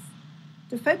process.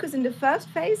 The focus in the first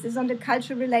phase is on the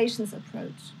cultural relations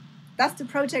approach. Does the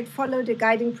project follow the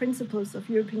guiding principles of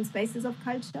European Spaces of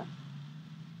Culture?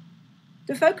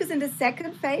 The focus in the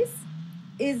second phase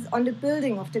is on the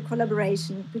building of the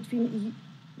collaboration between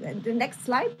the next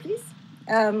slide, please.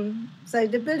 So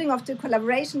the building of the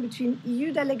collaboration between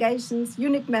EU delegations,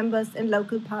 EUNIC members, and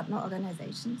local partner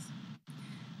organizations.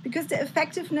 Because the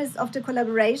effectiveness of the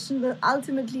collaboration will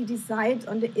ultimately decide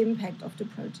on the impact of the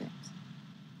project.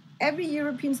 Every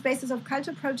European Spaces of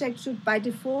Culture project should by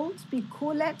default be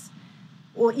co-led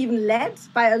or even led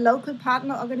by a local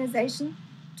partner organization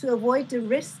to avoid the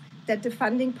risk that the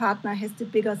funding partner has the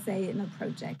bigger say in a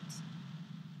project.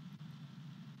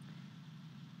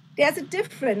 There's a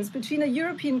difference between a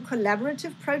European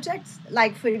collaborative project,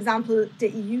 like for example, the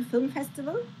EU Film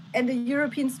Festival, and the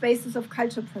European Spaces of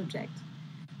Culture project.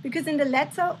 Because in the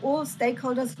latter, all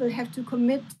stakeholders will have to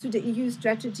commit to the EU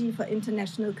strategy for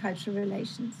international cultural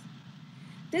relations.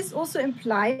 This also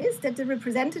implies that the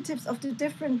representatives of the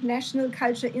different national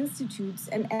culture institutes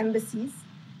and embassies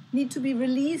need to be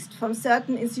released from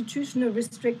certain institutional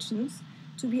restrictions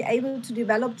to be able to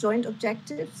develop joint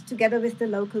objectives together with the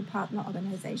local partner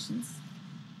organizations.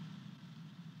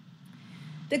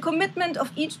 The commitment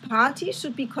of each party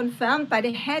should be confirmed by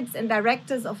the heads and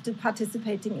directors of the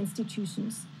participating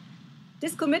institutions.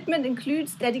 This commitment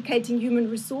includes dedicating human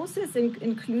resources,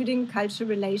 including cultural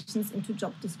relations, into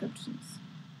job descriptions.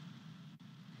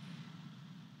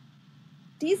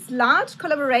 These large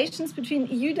collaborations between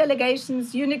EU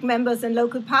delegations, EUNIC members, and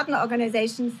local partner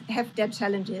organizations have their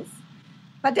challenges,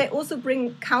 but they also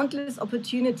bring countless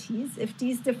opportunities if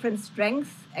these different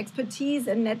strengths, expertise,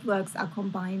 and networks are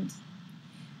combined.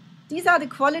 These are the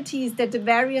qualities that the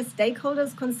various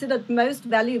stakeholders considered most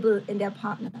valuable in their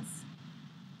partners.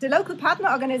 The local partner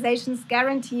organizations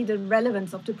guarantee the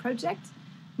relevance of the project,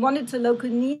 monitor local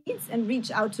needs, and reach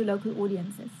out to local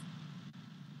audiences.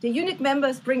 The EUNIC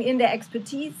members bring in their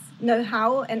expertise,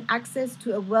 know-how, and access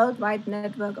to a worldwide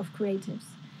network of creatives.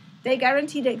 They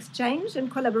guarantee the exchange and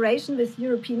collaboration with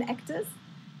European actors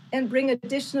and bring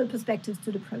additional perspectives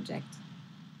to the project.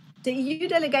 The EU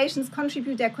delegations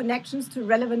contribute their connections to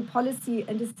relevant policy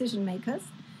and decision makers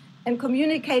and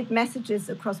communicate messages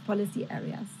across policy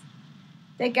areas.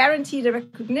 They guarantee the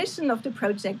recognition of the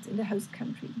project in the host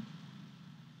country.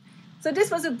 So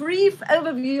this was a brief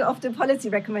overview of the policy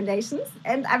recommendations,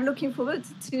 and I'm looking forward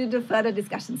to the further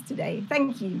discussions today.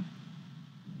 Thank you.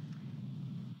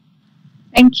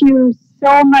 Thank you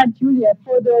so much, Julia,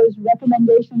 for those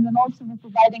recommendations and also for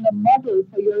providing a model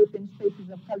for European Spaces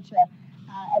of Culture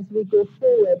as we go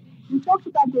forward. You talked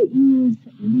about the EU's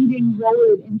leading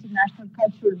role in international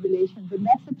cultural relations, and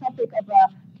that's the topic of a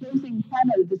closing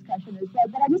panel discussion as well.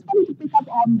 But I just wanted to pick up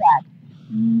on that.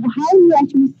 How do you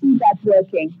actually see that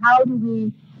working? How does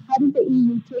the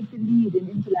EU take the lead in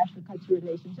international cultural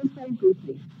relations? Just very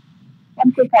briefly.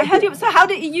 So how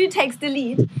the EU takes the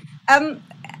lead?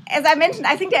 As I mentioned,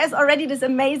 I think there is already this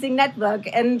amazing network,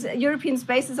 and European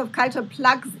Spaces of Culture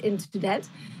plugs into that,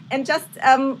 and just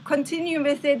continue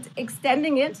with it,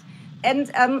 extending it, and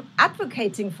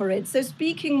advocating for it. So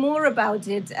speaking more about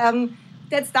it.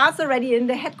 That starts already in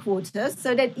the headquarters,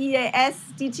 so that EAS,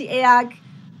 DG EAC,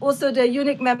 also the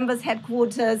EUNIC members'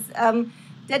 headquarters,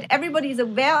 that everybody is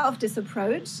aware of this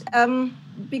approach,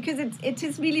 because it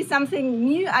is really something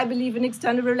new, I believe, in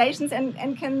external relations,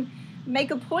 and can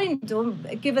make a point or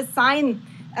give a sign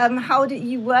how the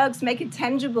EU works, make it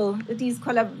tangible, this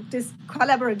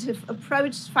collaborative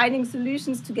approach, finding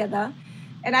solutions together.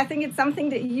 And I think it's something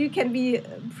the EU can be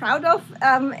proud of,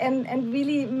 and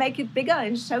really make it bigger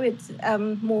and show it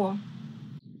more.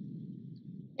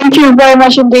 Thank you very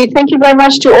much indeed. Thank you very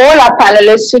much to all our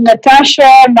panelists, to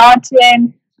Natasha,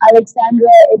 Martin,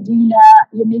 Aleksandra, Edina,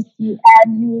 Yemisi,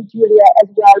 and you, Julia, as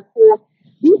well, for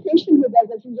being patient with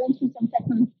us as we went through some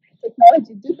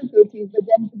technology difficulties, but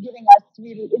then for giving us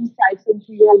really insights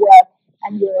into your work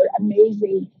and your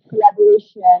amazing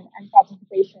collaboration and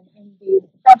participation in these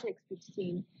projects we've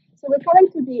seen. So we're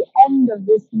coming to the end of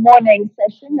this morning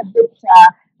session, a bit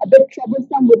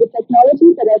troublesome with the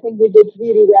technology, but I think we did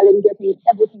really well in getting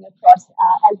everything across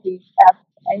as we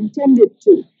intended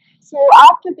to. So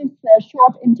after this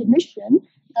short intermission,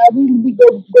 we will be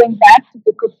going back to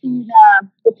the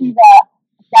Copiva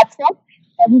platform,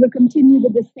 and we will continue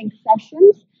with the sync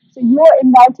sessions. So you're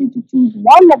invited to choose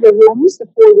one of the rooms, the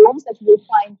 4 rooms that you will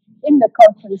find in the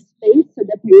conference space, so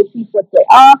that we repeat what they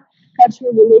are: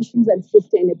 cultural relations and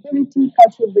sustainability,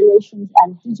 cultural relations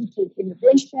and digital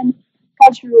innovation,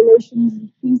 cultural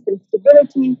relations, peace and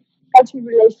stability, cultural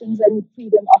relations and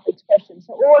freedom of expression.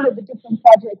 So all of the different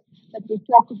projects that we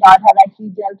talked about have actually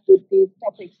dealt with these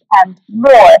topics and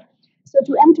more. So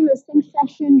to enter a sync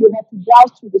session, you'll have to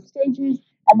browse through the stages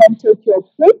and then take your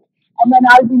break. And then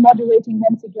I'll be moderating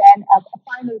once again a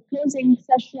final closing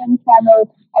session panel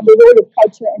on the role of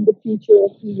culture in the future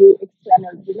of EU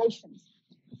external relations.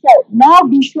 So now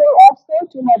be sure also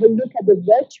to have a look at the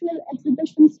virtual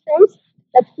exhibition space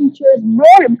that features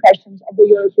more impressions of the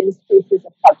European Spaces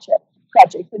of Culture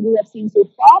project that we have seen so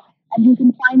far, and you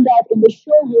can find that in the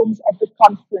showrooms of the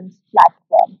conference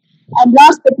platform. And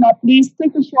last but not least,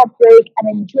 take a short break and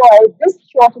enjoy this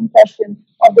short impression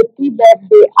of the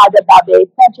Tibet-Be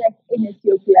Adababe project in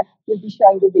Ethiopia. We'll be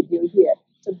showing the video here.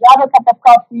 So grab a cup of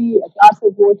coffee, a glass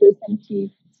of water, some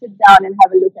tea, sit down and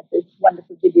have a look at this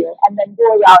wonderful video, and then go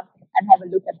around and have a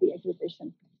look at the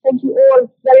exhibition. Thank you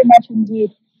all very much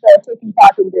indeed for taking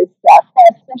part in this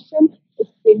first session.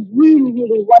 It's been really,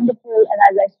 really wonderful, and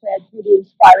as I said, really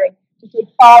inspiring to take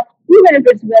part, even if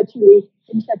it's virtually,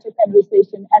 in such a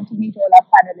conversation, and to meet all our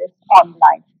panelists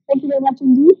online. Thank you very much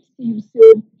indeed. See you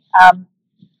soon. Have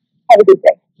a good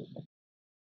day.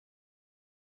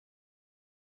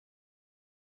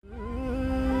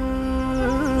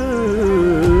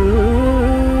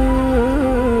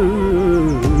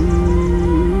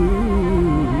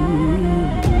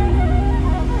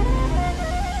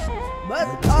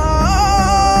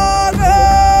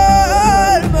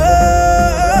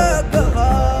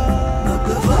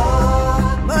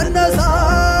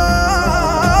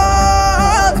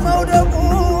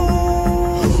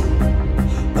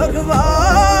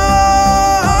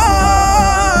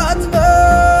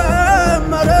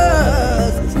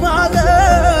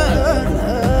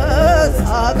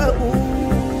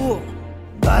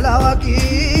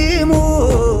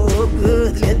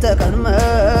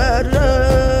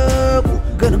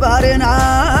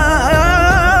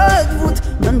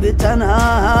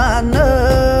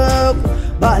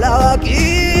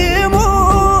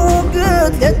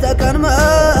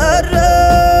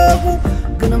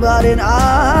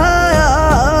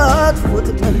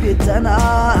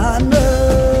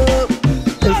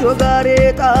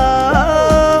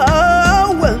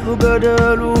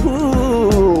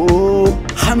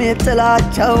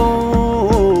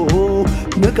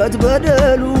 ንቀት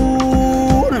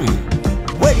በደሉን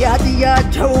ወዲያ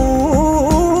ጥያቸው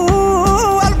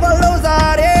አልፈለው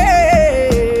ዛሬ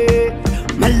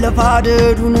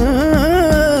መለፋደዱን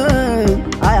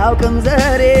አያውቅም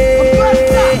ዘሬ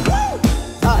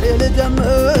ዛሬ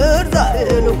ልጀምር ዛሬ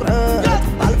ልቁረት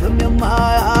አልፍም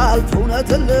የማያልፍ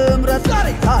እውነትን ልምረት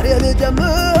ዛሬ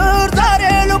ልጀምር ዛሬ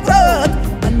ልቁረት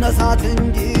መነሳት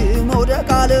እንጂ መውደቅ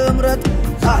አልምረት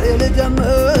ዛሬ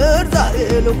ልጀምር ዛሬ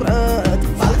ልቁረት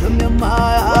አልፍም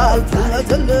የማያልፍ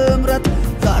እውነትን ልምረት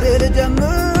ዛሬ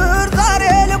ልጀምር ዛሬ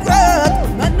ልቁረት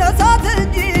መነሳት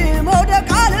እንጂ መውደቅ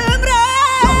አልምረት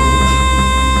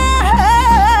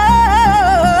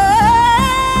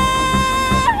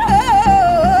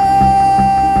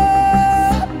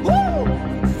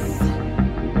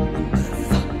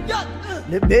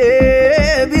ልቤ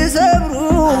ቢሰብሩ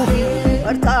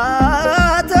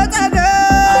መርታት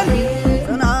ተጠገን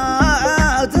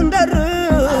ጽናትን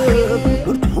ደርብ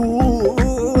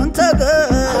ብርቱን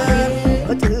ተገን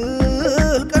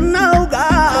በጥልቅናው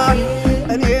ጋር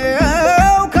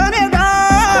እኔው ከኔ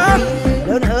ጋር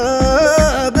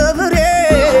ለነገ ፍሬ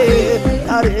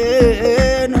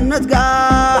ዛሬን እንትጋ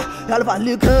ያልፋል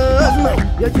ይከዝመው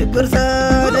የችግር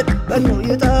ሰደድ በኑ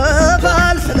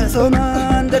ይጠፋል ስለ ሰው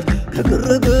መንደድ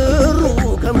ከግርግሩ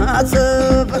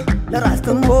ከማሰብ ለራስ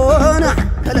ትሞና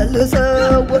ከለል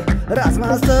ሰው ራስ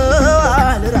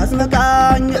ማስተዋል ራስ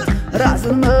መቃኘት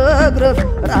ራስን መግረፍ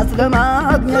ራስ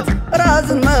ለማግኘት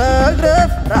ራስን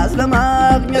መግረፍ ራስ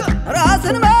ለማግኘት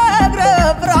ራስን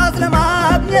መግረፍ ራስ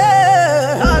ለማግኘት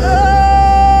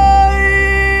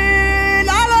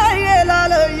ላለየ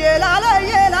ላለየ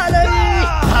ላለየ ላለየ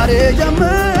ዛሬ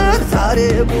ጀምር ዛሬ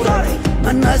ቁረጥ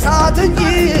መነሳት እንጂ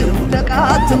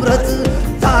ውደቃት ትምረት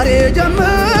ዛሬ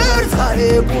ጀምር ዛሬ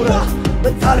ቁረጥ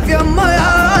ብታልፍ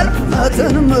የማያልፍ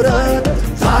እውነትን ምረት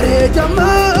ዛሬ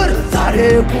ጀምር ዛሬ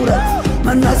ቁረጥ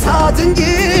መነሳት እንጂ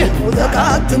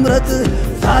ውደቃት ትምረት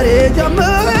ዛሬ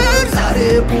ጀምር ዛሬ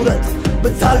ቁረጥ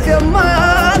ብታልፍ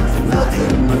የማያልፍ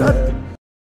እውነትን ምረት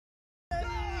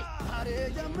ዛሬ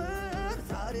ጀምር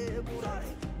ዛሬ ቁረጥ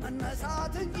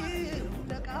መነሳት እንጂ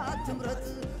ውደቃት ትምረት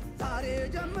ዛሬ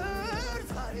ጀምር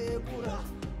ዛሬ ቁረጥ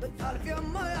ብታልፍ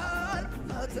የማያልፍ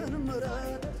እውነትን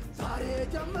ምረት ዛሬ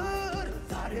ጀምር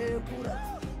ዛሬ ቁረጥ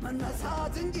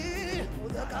መነሳት እንጂ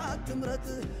ውደቃት ትምረት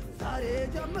ዛሬ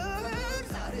ጀምር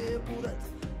ዛሬ ቁረጥ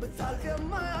ብታልፍ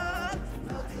የማያልፍ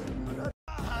እውነትን ምረት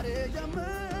ዛሬ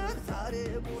ጀምር ዛሬ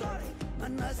ቁረጥ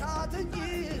መነሳት እንጂ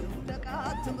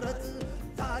ውደቃት ትምረት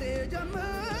ዛሬ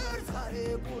ጀምር ዛሬ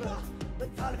ቁረጥ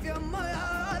ብታልፍ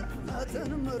የማያልፍ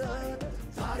እውነትን ምረት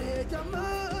ዛሬ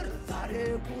ጀምር ዛሬ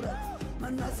ኩረት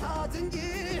መነሳት እንጂ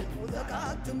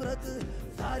ውደቃት ትምረት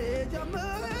ዛሬ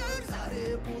ጀምር ዛሬ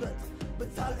ኩረት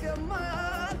ብታልፍ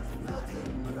የማያልፍ ናት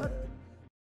ምረት